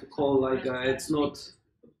you have to call like it's not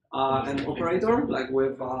an operator like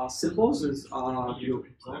with symbols. It's you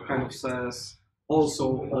kind of says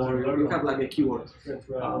also, or you have like a keyword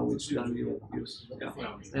which then you use.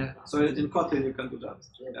 Yeah. So in Kotlin you can do that.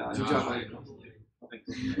 In Java you can.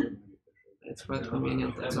 It's quite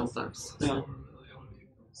convenient sometimes. Yeah.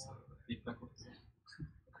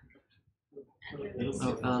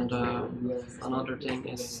 And another thing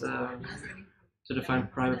is to define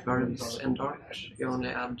private variables in Dart. You only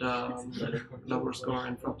add lower score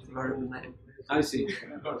in front of the variable name. I see.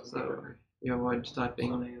 So you avoid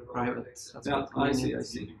typing private. That's I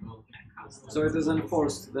see. So it is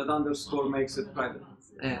enforced that underscore makes it private.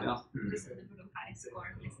 Yeah.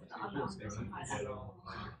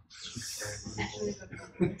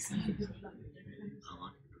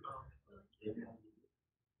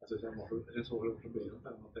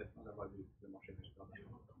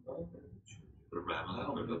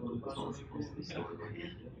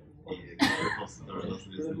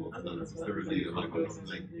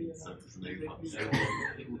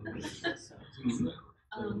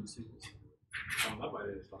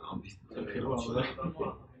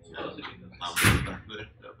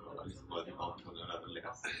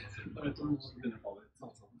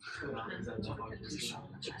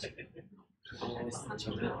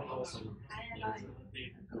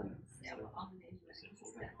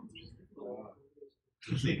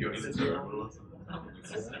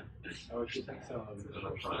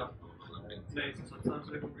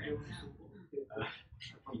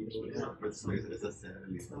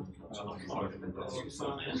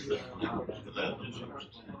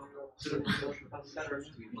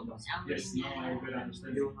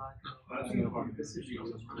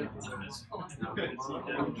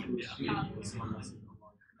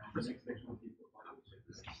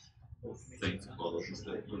 Thanks for all of this.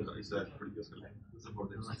 Is that pretty good?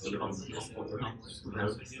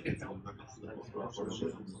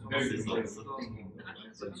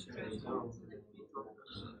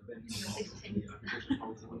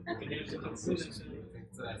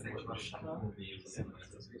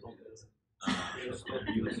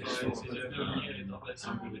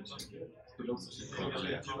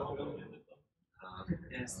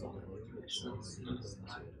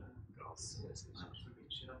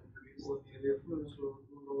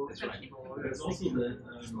 There's also the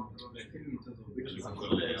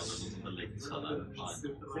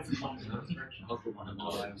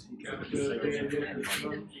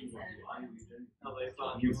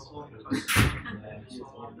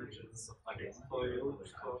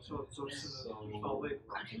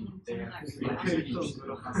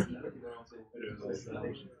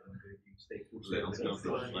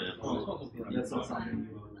that's not something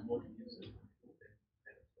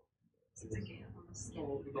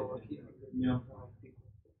yeah.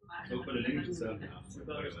 So for the language itself,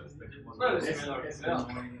 well, it's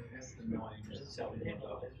annoying.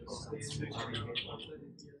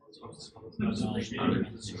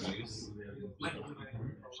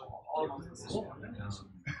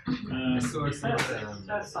 So it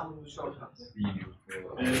has some shortcuts.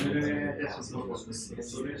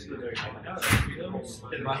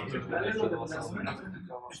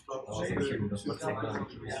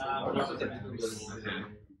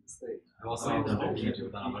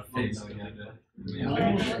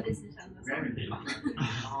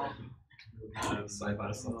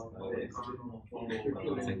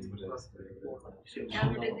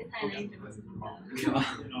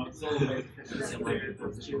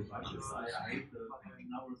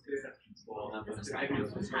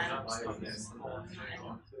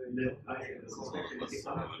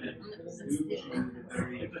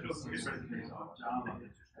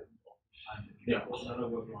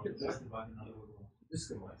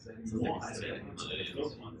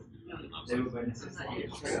 They were going to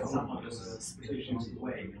some of the issues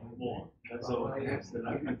away more. So perhaps the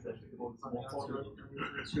likeness actually more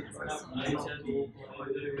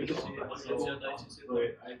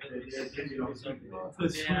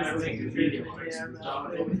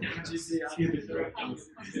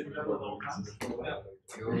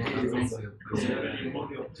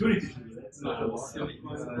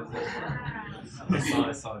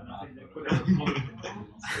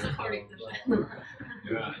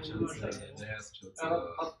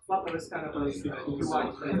Flutter is kind of a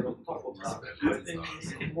white layer on top of that.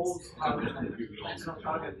 Most it's not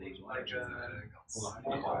targeting like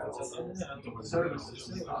mobile services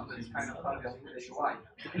and stuff. It's kind of targeting the UI.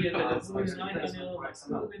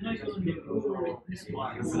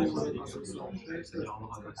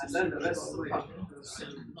 And then the rest of the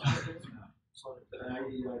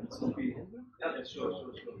yeah, sure.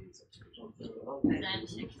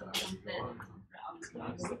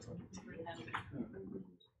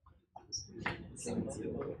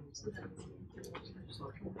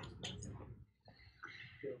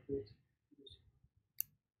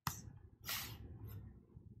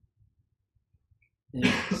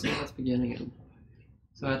 Yeah, so let's begin again.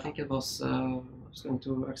 So I think it was I was going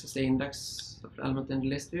to access the index of the element in the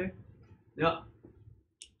list view. Yeah.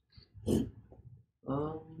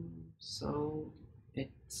 So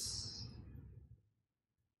it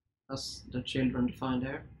has the children defined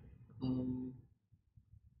there.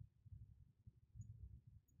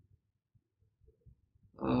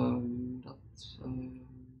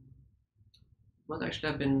 Might actually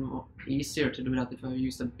have been easier to do that if I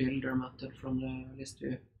used a builder method from the list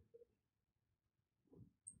view.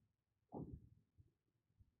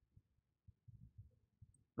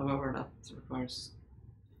 However, that requires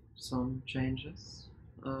some changes.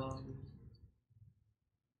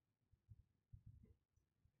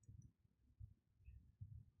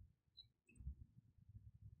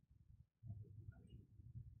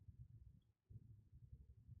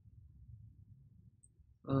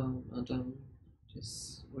 And then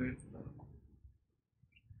this will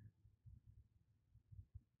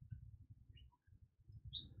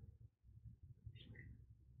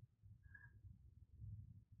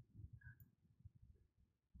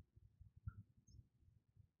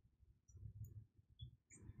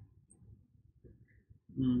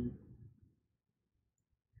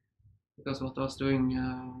because what I was doing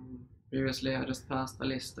previously, I just passed a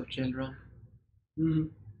list of children.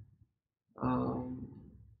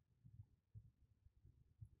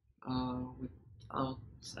 Without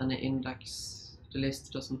any index. The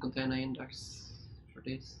list doesn't contain an index for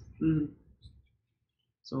this.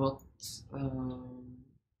 So what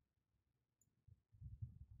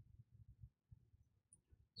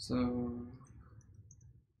So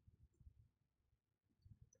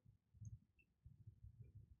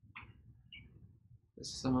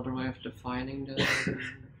this is another way of defining the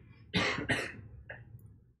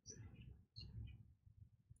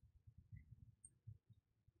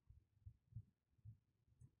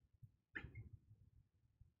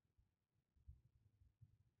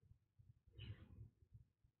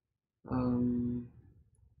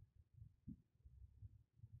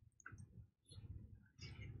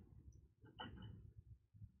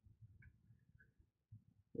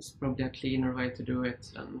this is probably a cleaner way to do it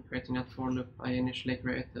than creating that for loop I initially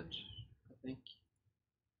created, I think.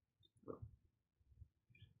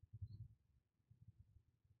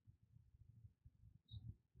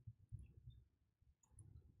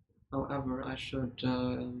 However, I should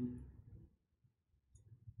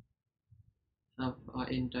have an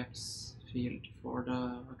index field for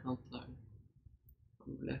the account line,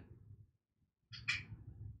 probably.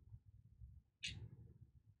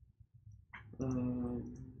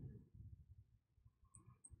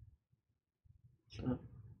 So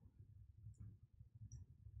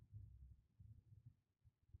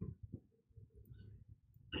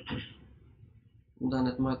then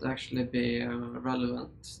it might actually be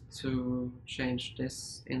relevant to change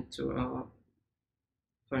this into a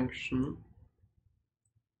function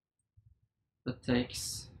that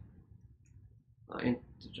takes an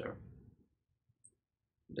integer,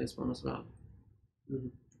 this one as well. Mm-hmm.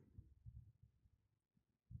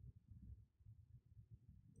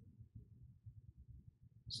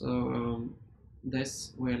 So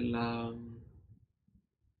this will I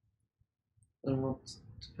want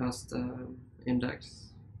to pass the index.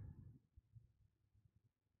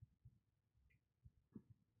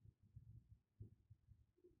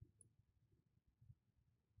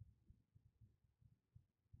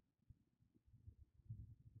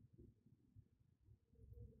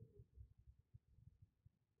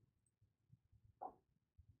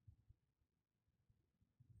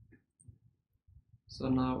 So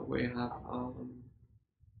now we have a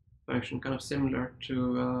function kind of similar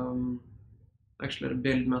to actually the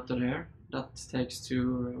build method here that takes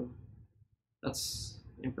two, that's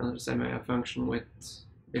implemented the same way, a function with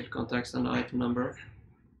build context and item number.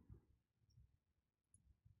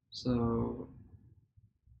 So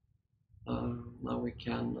now we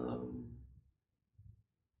can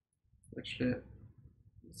actually,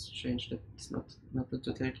 let's change this method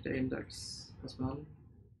to take the index as well.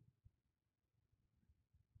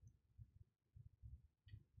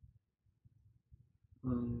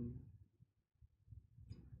 No,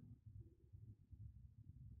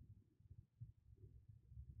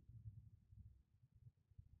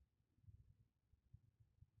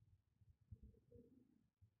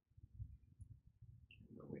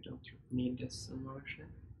 we don't need this anymore actually.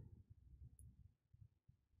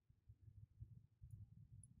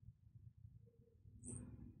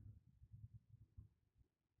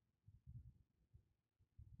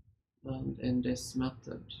 And in this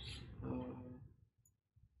method,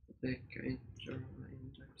 take integer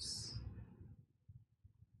index.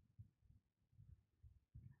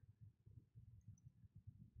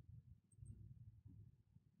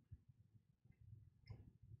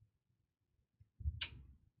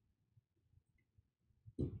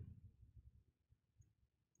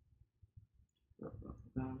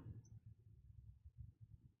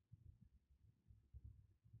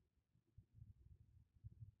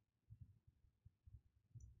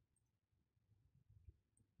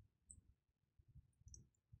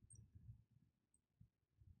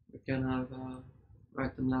 We can have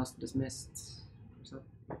item last dismissed, for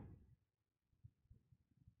example.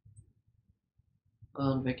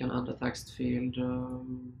 And we can add a text field.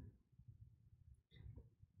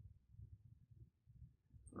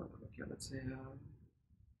 Okay, let's see.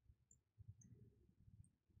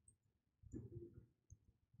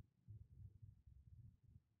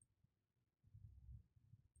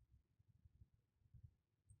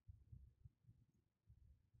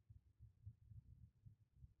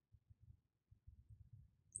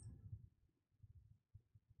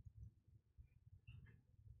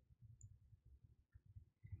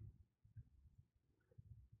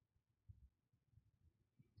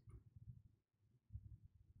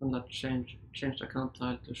 And that change the account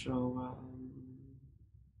type to show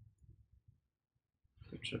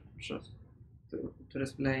to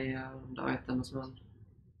display the item as well.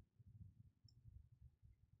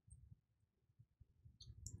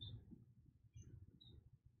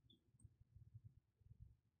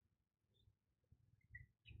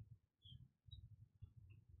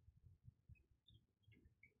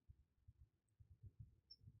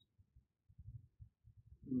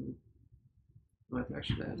 wait,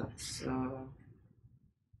 actually, let's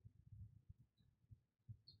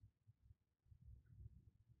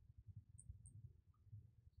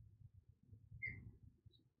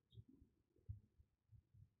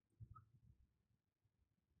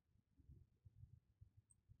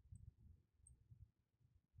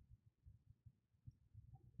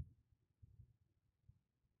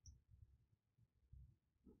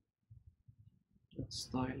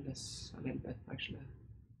style this a little bit actually.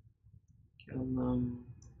 Can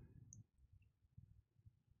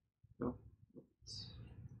no,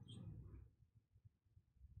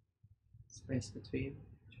 space between.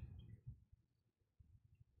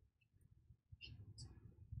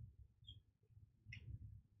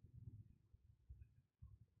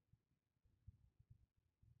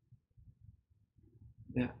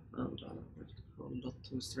 Yeah, and we have to call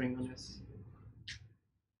 .toString on this.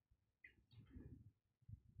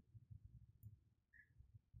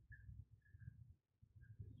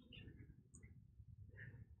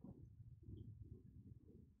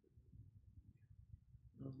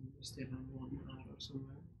 We still have one error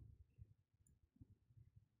somewhere.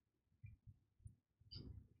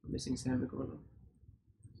 Missing semicolon.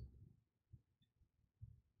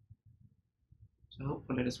 So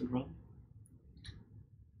hopefully this will run.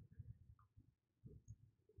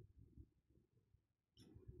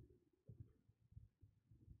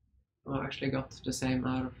 Oh, I actually got the same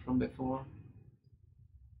error from before.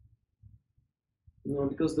 No,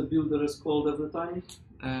 because the builder is called every time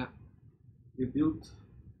you build.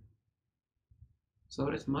 So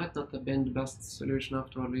it might not have been the best solution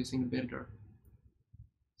after all using the builder.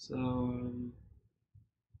 So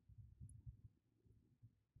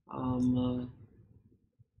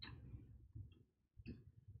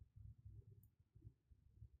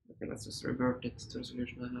okay, let's just revert it to the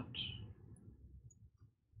solution I had.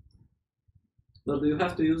 Now, do you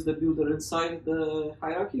have to use the builder inside the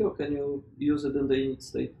hierarchy, or can you use it in the init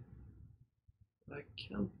state? I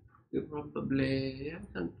can probably, yeah,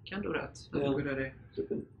 can do that. That's Yeah. a good idea. You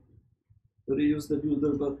can reuse the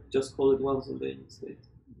builder, but just call it once in the init state.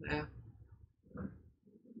 Yeah.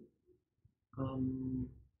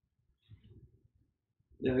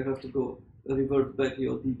 Yeah, you have to go revert back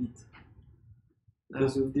your delete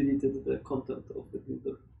because you've deleted the content of the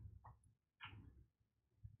builder.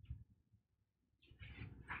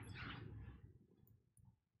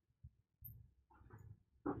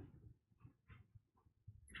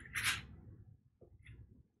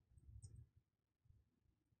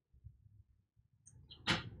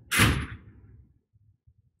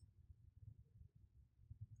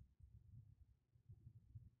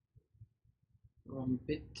 I'm a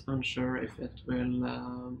bit unsure if it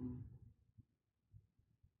will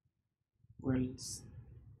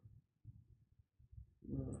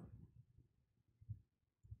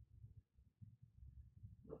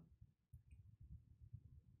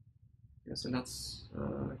yeah, so let's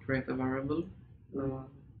create a variable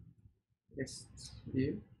list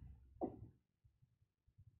view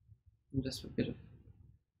and just a bit of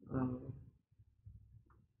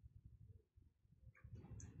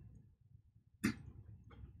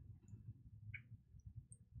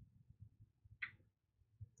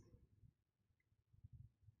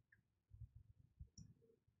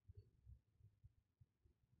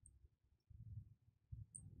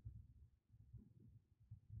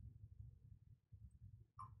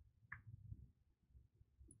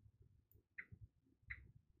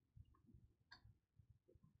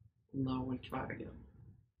now we'll try again.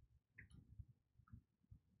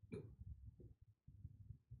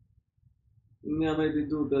 Yeah, maybe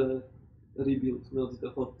do the rebuild, not the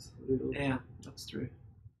hot rebuild. Yeah, that's true.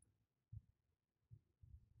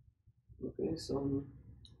 Okay, so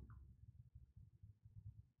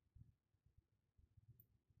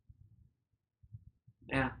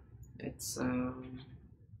yeah, it's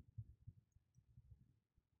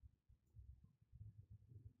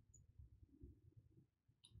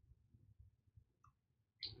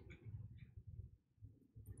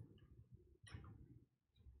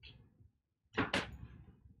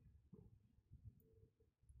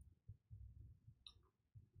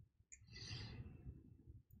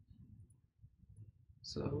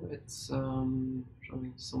so it's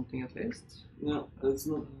showing something at least. yeah, that's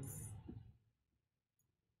not.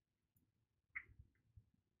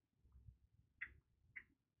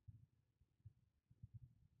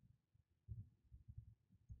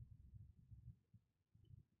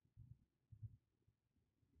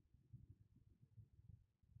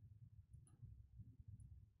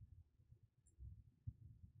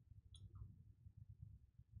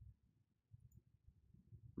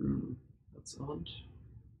 That's odd.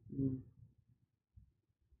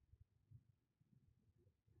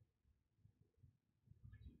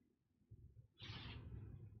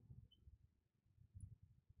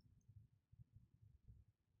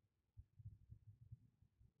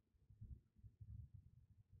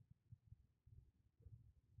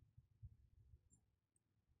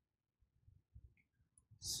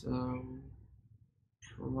 So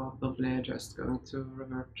probably just going to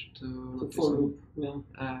revert to The for loop,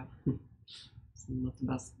 yeah. It's not the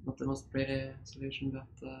best, not the most pretty solution, but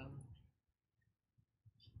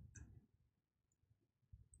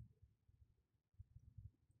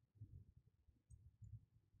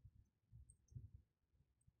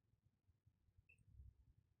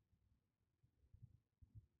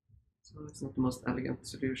so it's not the most elegant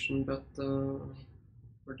solution, but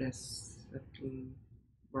for this it will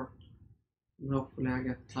work. And hopefully I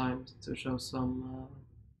get time to show some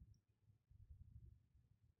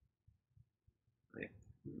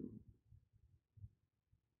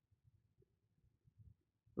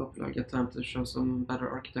hopefully I get time to show some better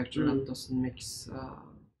architecture that doesn't mix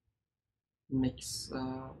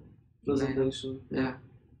Presentation. yeah.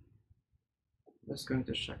 Just going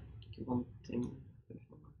to check one thing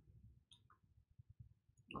before.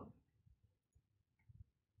 No.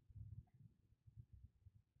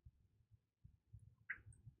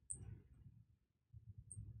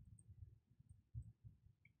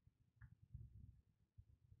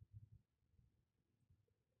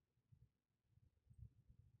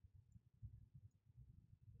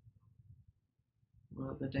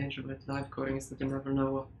 Well, the danger with live coding is that you never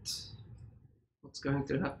know what's going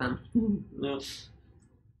to happen. Yeah.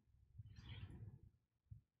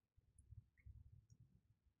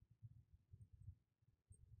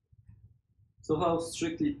 So how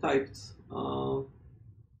strictly typed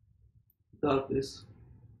Dart is?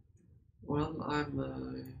 Well,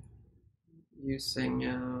 I'm using.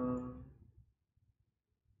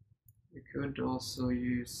 You could also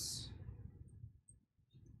use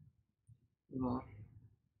var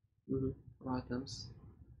for items.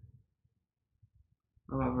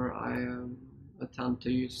 However, I tend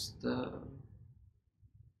to use the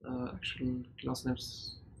actual class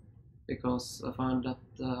names because I find that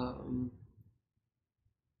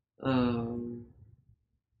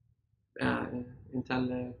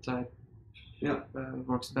IntelliType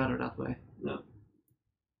works better that way. Yeah.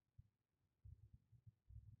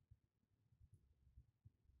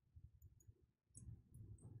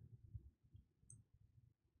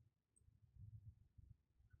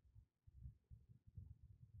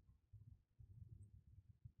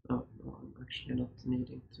 Oh, no, I'm actually not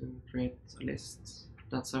needing to create a list.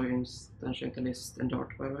 That's how you instantiate a list in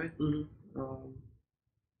Dart, by the way.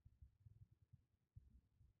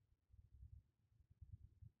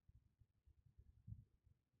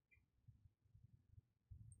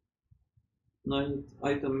 9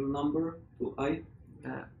 item number to I.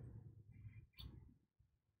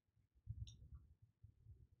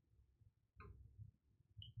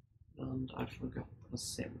 And I forgot a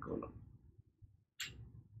semicolon.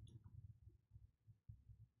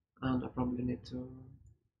 And I probably need to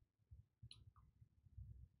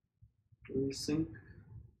Sync.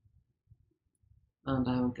 And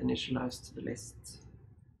I haven't initialized the list.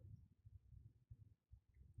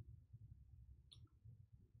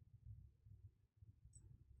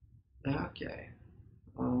 Okay.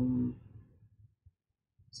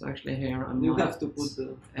 So actually here I You might have to put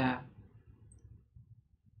the yeah.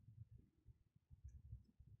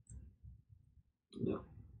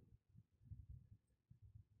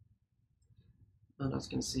 And as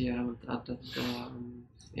you can see, I haven't added the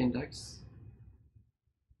index.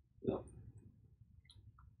 Yeah.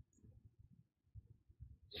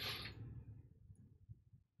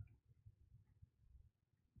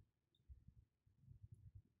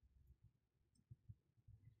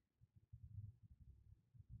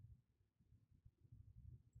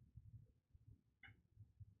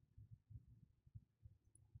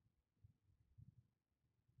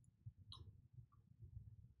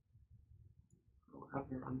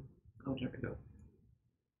 However, oh, there we go.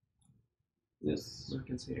 Yes. So you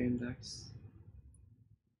can see the index.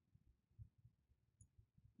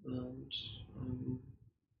 And I'm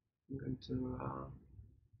going to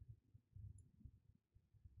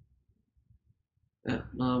yeah,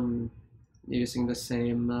 now I'm using the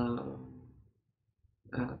same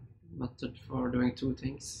method for doing two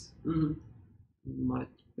things. Might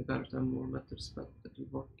be better to have more methods, but it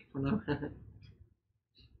will work for now.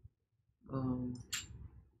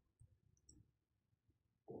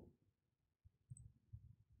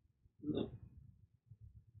 No.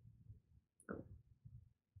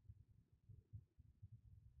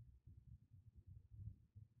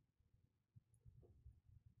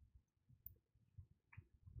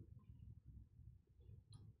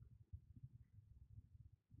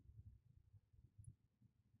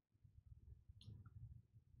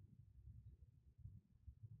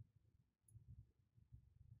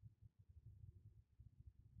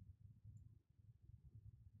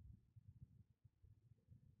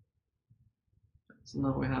 So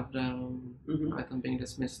now we have the item being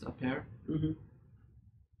dismissed up here.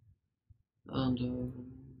 And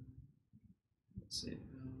let's see.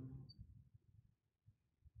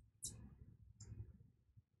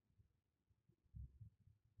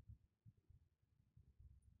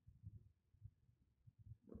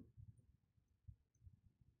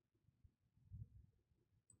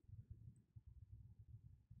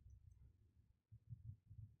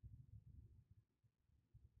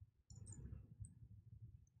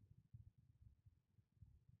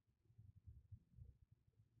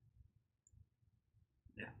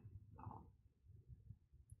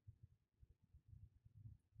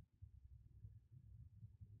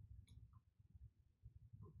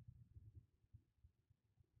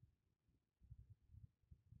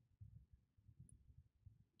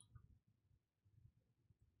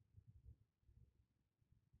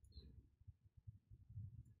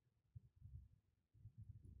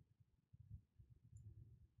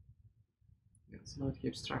 So now it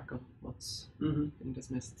keeps track of what's been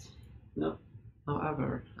dismissed. No.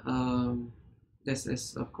 However, this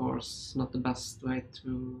is of course not the best way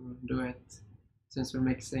to do it, since we're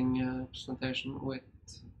mixing presentation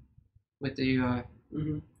with the UI.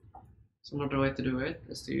 So another way to do it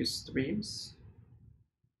is to use streams.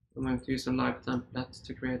 I'm going to use a live template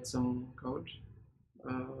to create some code.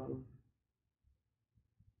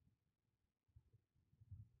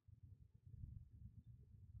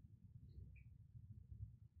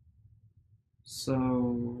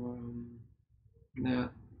 Yeah,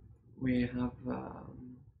 we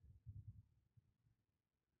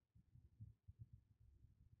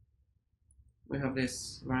have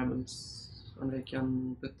these variables, and we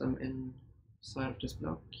can put them inside of this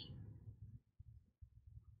block.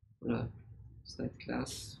 The state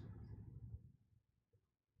class.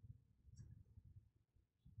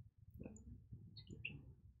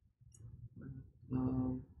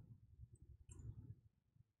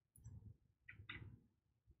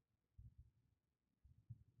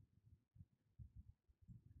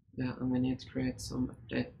 Yeah, and we need to create some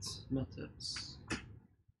update methods.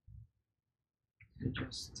 We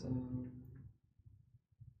just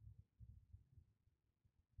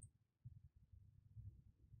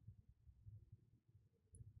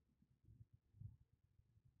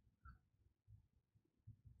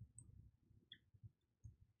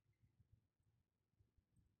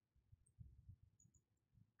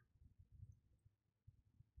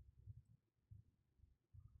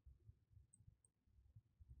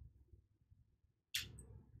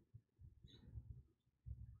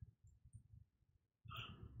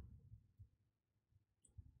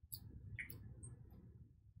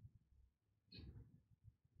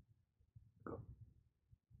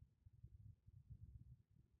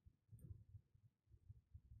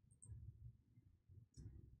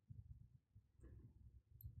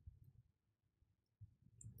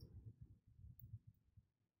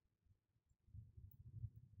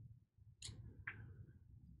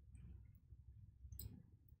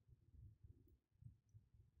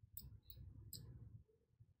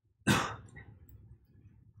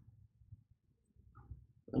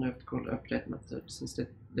and I have to call the update method, since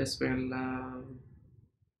this will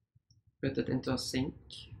put it into a sync,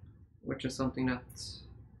 which is something that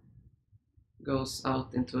goes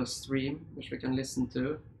out into a stream, which we can listen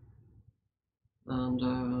to.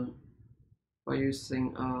 And by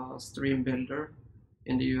using a stream builder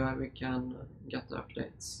in the UI, we can get the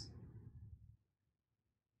updates.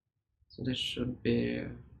 So this should be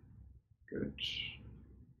good.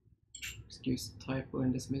 Excuse the typo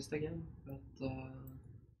in dismissed again, but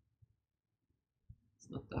it's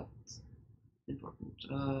not that important.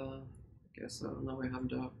 Okay, so now we have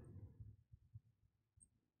the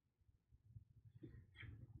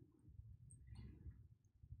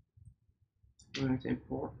we're going to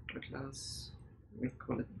import a class. We'll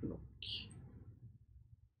call it block.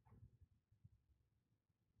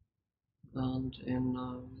 And in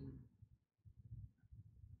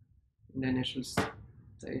the initial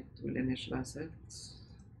state, we'll initialize it.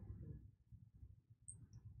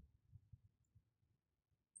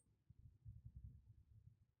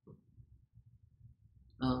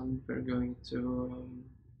 And we're going to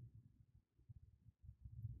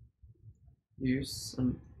use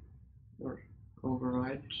or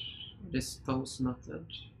override this pose method.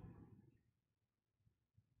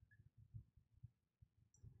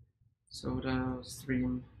 So the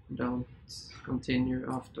stream don't continue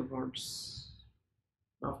afterwards,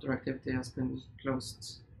 after activity has been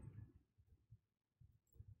closed.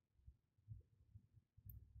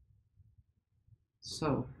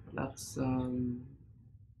 So let's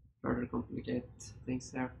further complicate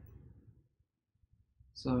things here.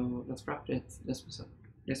 So let's wrap this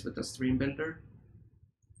with a stream builder.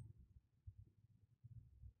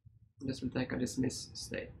 This will take a dismiss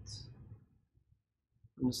state.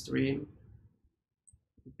 On the stream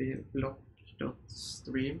will be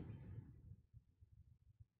block.stream,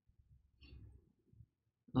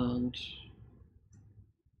 and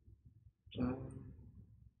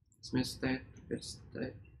dismiss state will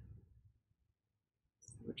state,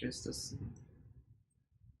 which is this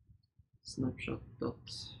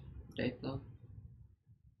snapshot.data,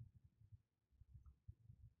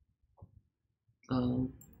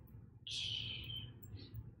 and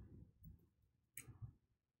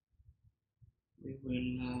we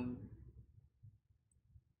will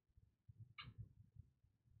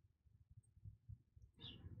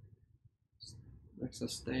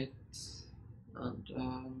access state and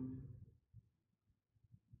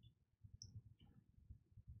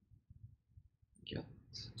get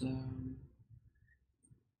the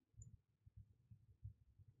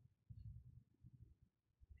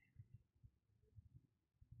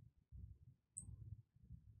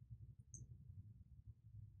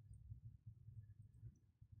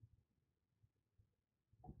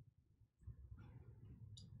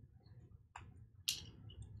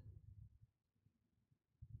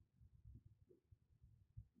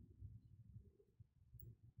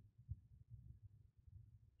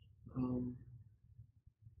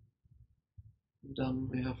then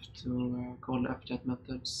we have to call fget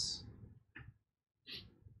methods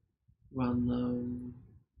when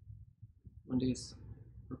these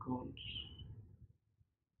are called.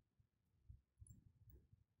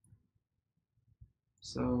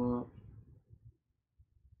 So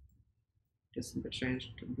this will be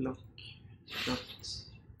changed to block dot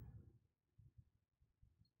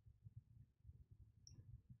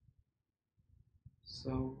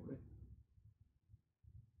so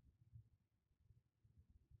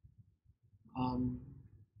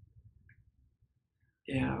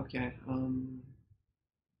yeah, okay.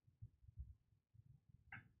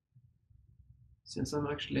 Since I'm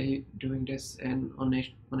actually doing this on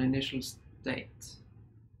initial state,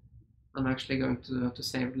 I'm actually going to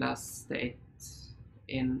save last state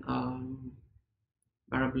in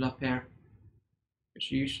variable up here,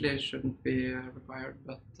 which usually shouldn't be required,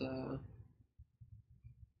 but I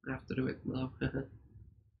have to do it now.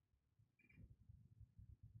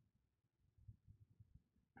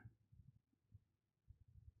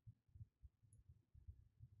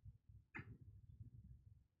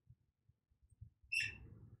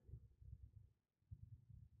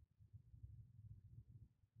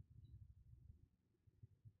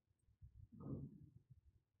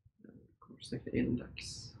 Of course, like the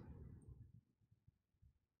index.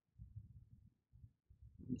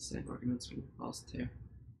 And the same arguments will be passed here.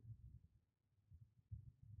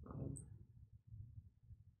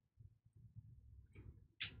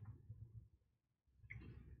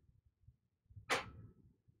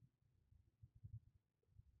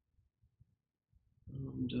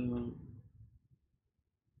 And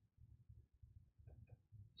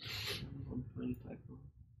one final typo.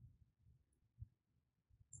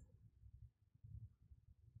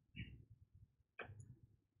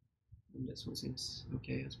 And this one seems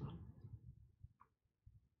okay as well.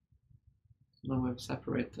 So now I've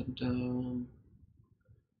separated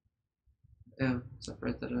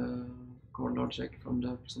core logic from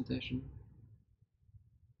the presentation,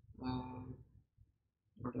 or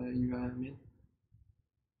the UI I mean.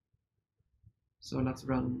 So let's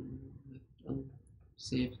run it and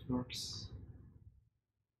see if it works.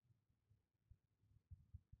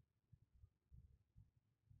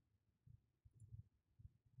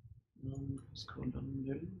 It's called on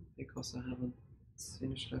null because I haven't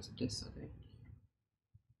initialized this, I think.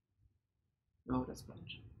 No, that's bad.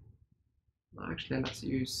 No, actually, let's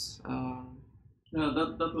use. Yeah,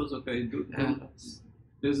 that was okay. Yeah,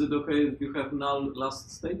 is it okay if you have null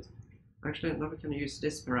last state? Actually, now we can use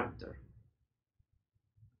this parameter.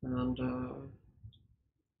 And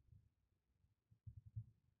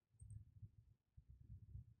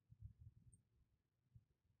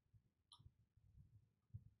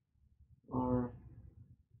or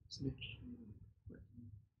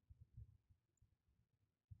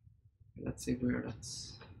let's see where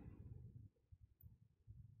that's.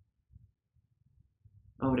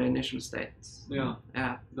 Oh, the initial state. Yeah.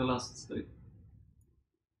 Yeah. The last state.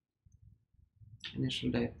 Initial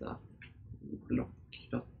data. Block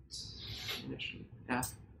dot initial. Yeah.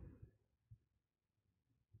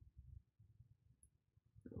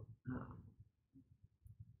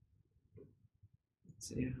 Let's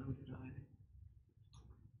see, how did I?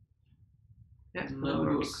 Yeah, No,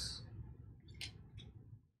 that works.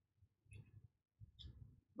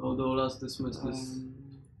 Although last dismissed is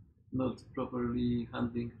not properly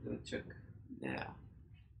handling the check. Yeah.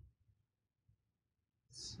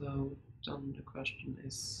 So then the question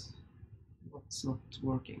is, what's not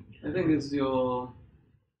working? I think it's the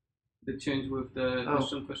change with the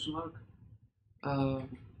question mark. No,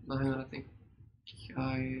 hang on, I think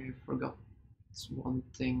I forgot one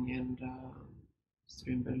thing in the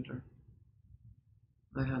stream builder.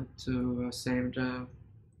 I had to save the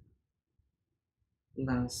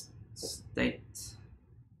last state,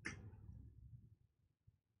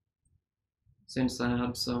 since I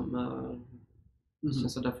had some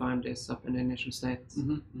since I defined this up in the initial state.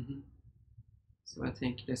 So I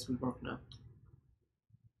think this will work now.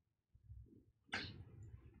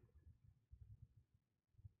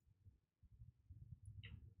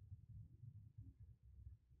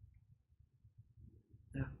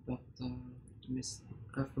 Yeah, but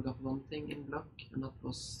I forgot one thing in block, and that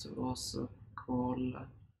was to also call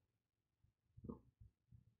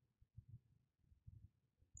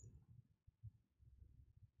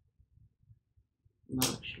no,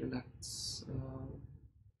 actually let's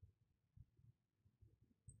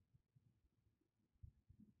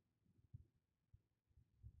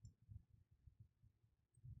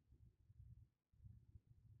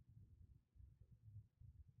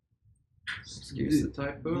excuse the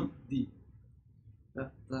typo.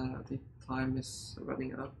 But the time is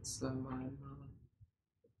running out, so I'm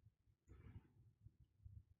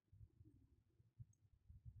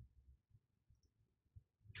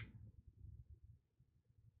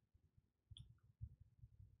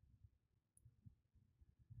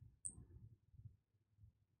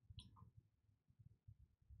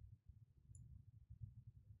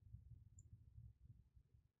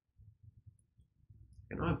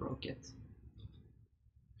and I broke it.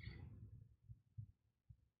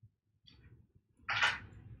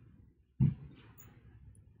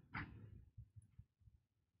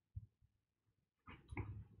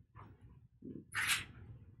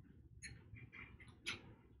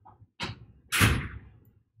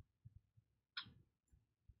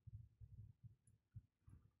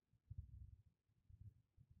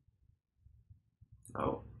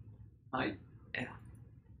 Oh, yeah.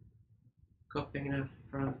 Copying the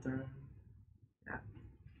parameter. Yeah.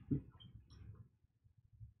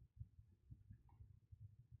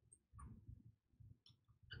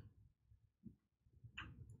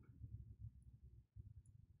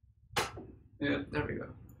 Yeah, There we go.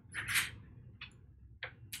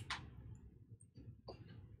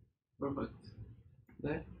 perfect.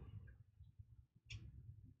 There.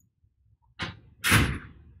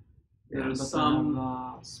 There is but some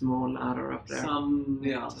I have a small error up there.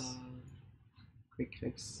 Quick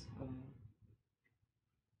fix.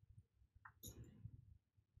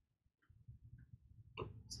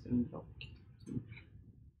 Still block.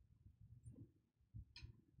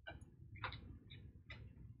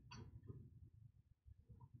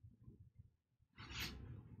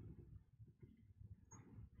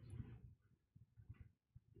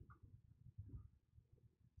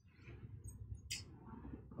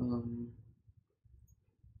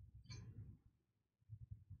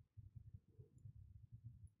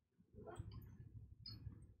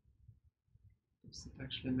 Does it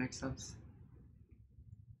actually make sense?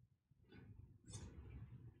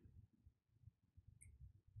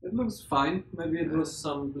 It looks fine. Maybe it was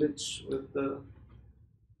some glitch with the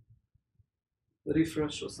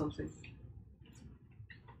refresh or something.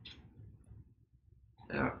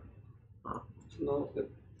 Yeah. No.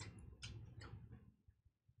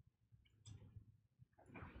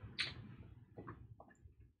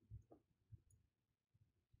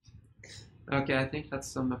 Okay, I think that's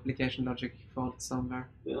some application logic fault somewhere.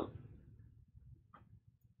 Yeah.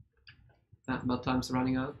 But time's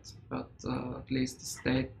running out, but at least the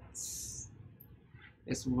state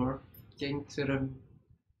is working to the...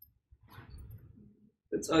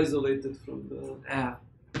 It's isolated from the... Yeah.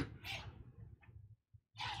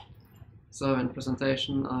 So in the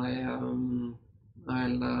presentation, I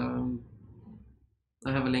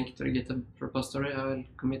have a link to the GitHub repository. I'll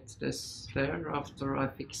commit this there after I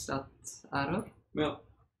fix that error. Yeah.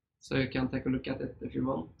 So you can take a look at it if you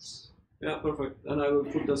want. Yeah, perfect. And I will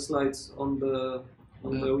put the slides on the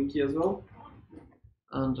wiki as well.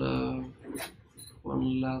 And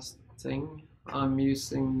one last thing, I'm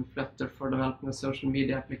using Flutter for developing a social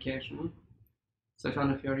media application. So if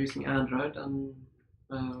any of you are using Android and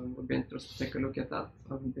would be interested to take a look at that,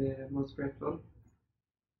 I would be most grateful.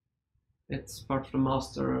 It's part of the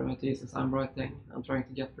master thesis I'm writing. I'm trying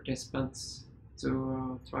to get participants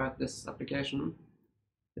to try out this application.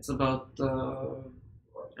 It's about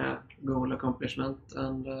goal accomplishment,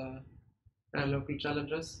 and local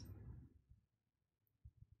challenges.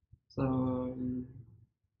 So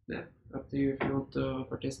yeah, up to you if you want to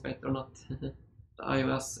participate or not. The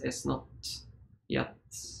iOS is not yet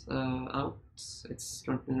out. It's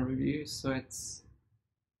currently in review, so it's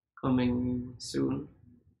coming soon.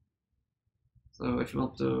 So if you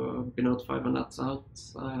want to be notified when that's out,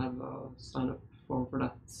 I have a sign-up form for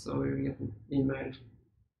that, so you get an email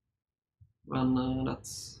when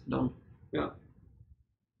that's done. Yeah.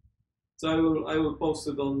 So I will post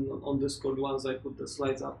it on Discord once I put the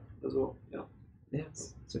slides up as well. Yeah.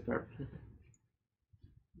 Yes, superb.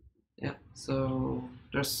 Yeah, so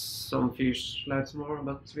there's some few slides more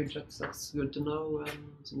about widgets. That's good to know, and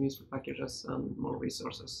some useful packages and more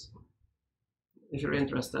resources. If you're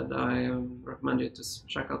interested, I recommend you to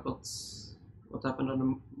check out what happened on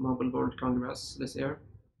the Mobile World Congress this year.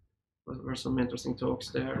 There were some interesting talks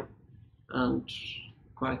there, and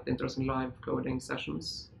quite interesting live coding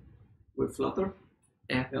sessions. With Flutter?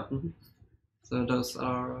 Yeah. So those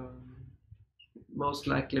are most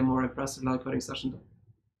likely more impressive live coding sessions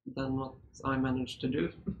than what I managed to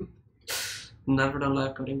do. Never done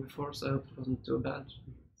live coding before, so I hope it wasn't too bad.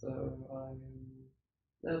 So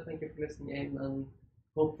thank you for listening in, and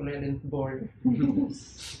hopefully I didn't bore you.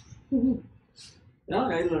 Yeah,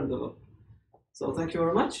 I learned a lot. So thank you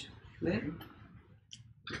very much. Yeah.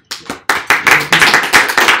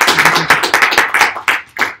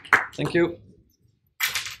 Thank you.